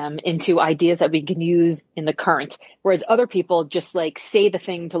alchemize them into ideas that we can use in the current. Whereas other people just like say the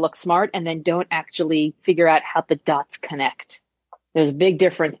thing to look smart and then don't actually figure out how the dots connect. There's a big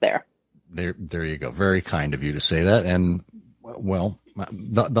difference there. There you go. Very kind of you to say that. And well,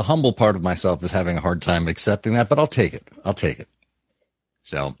 the humble part of myself is having a hard time accepting that, but I'll take it.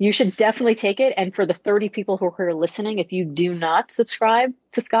 So you should definitely take it. And for the 30 people who are listening, if you do not subscribe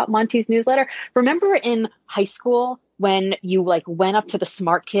to Scott Monteith's newsletter, remember in high school when you like went up to the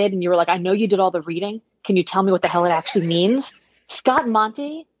smart kid and you were like, I know you did all the reading. Can you tell me what the hell it actually means? Scott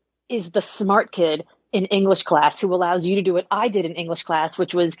Monteith is the smart kid in English class who allows you to do what I did in English class,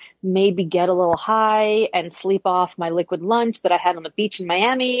 which was maybe get a little high and sleep off my liquid lunch that I had on the beach in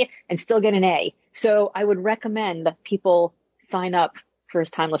Miami and still get an A. So I would recommend that people sign up for his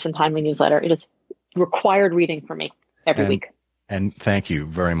Timeless and Timely newsletter. It is required reading for me every week. And thank you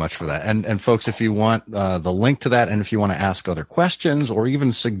very much for that. And folks, if you want the link to that, and if you want to ask other questions or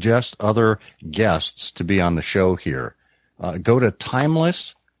even suggest other guests to be on the show here, go to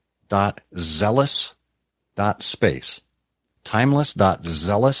timeless.zealous.space.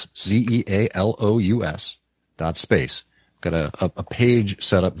 Timeless.zealous, ZEALOUS.space. Got a page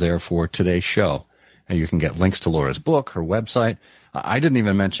set up there for today's show. And you can get links to Laura's book, her website. I didn't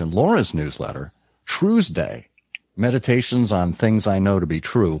even mention Laura's newsletter, Truesday, Meditations on Things I Know to Be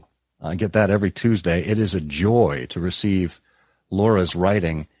True. I get that every Tuesday. It is a joy to receive Laura's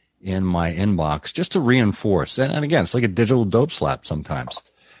writing in my inbox just to reinforce. And again, it's like a digital dope slap sometimes.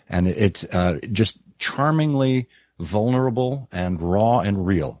 And it's just charmingly vulnerable and raw and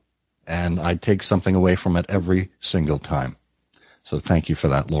real. And I take something away from it every single time. So thank you for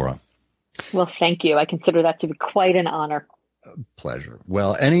that, Laura. Well, thank you. I consider that to be quite an honor. Pleasure.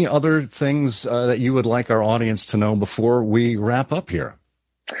 Well, any other things that you would like our audience to know before we wrap up here?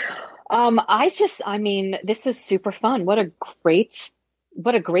 This is super fun. What a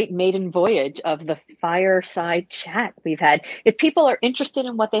great maiden voyage of the fireside chat we've had. If people are interested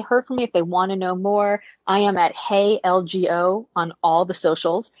in what they heard from me, if they want to know more, I am at HeyLGO on all the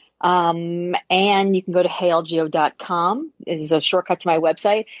socials. And you can go to heylgo.com. This is a shortcut to my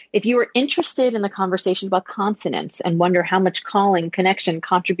website. If you are interested in the conversation about consonance and wonder how much calling, connection,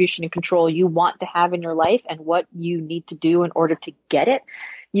 contribution, and control you want to have in your life and what you need to do in order to get it,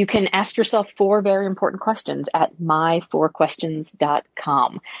 you can ask yourself 4 very important questions at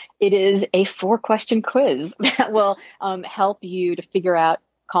my4questions.com. It is a 4-question quiz that will help you to figure out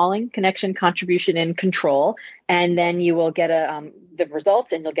calling, connection, contribution, and control. And then you will get the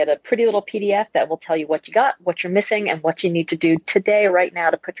results, and you'll get a pretty little PDF that will tell you what you got, what you're missing, and what you need to do today, right now,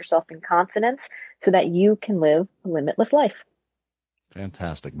 to put yourself in consonance so that you can live a limitless life.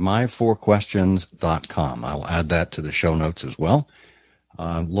 Fantastic. My4questions.com. I'll add that to the show notes as well.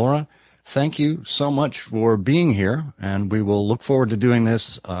 Laura, thank you so much for being here, and we will look forward to doing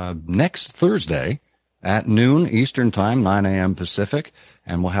this next Thursday at noon Eastern Time, 9 a.m. Pacific,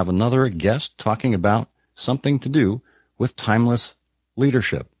 and we'll have another guest talking about something to do with timeless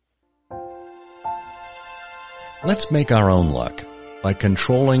leadership. Let's make our own luck by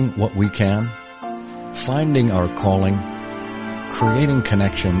controlling what we can, finding our calling, creating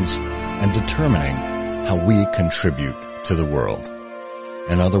connections, and determining how we contribute to the world.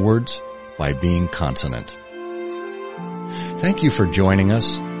 In other words, by being consonant. Thank you for joining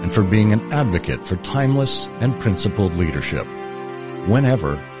us and for being an advocate for timeless and principled leadership,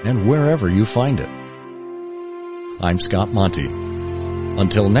 whenever and wherever you find it. I'm Scott Monteith.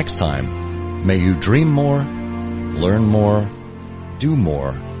 Until next time, may you dream more, learn more, do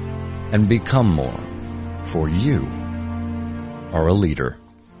more, and become more, for you are a leader.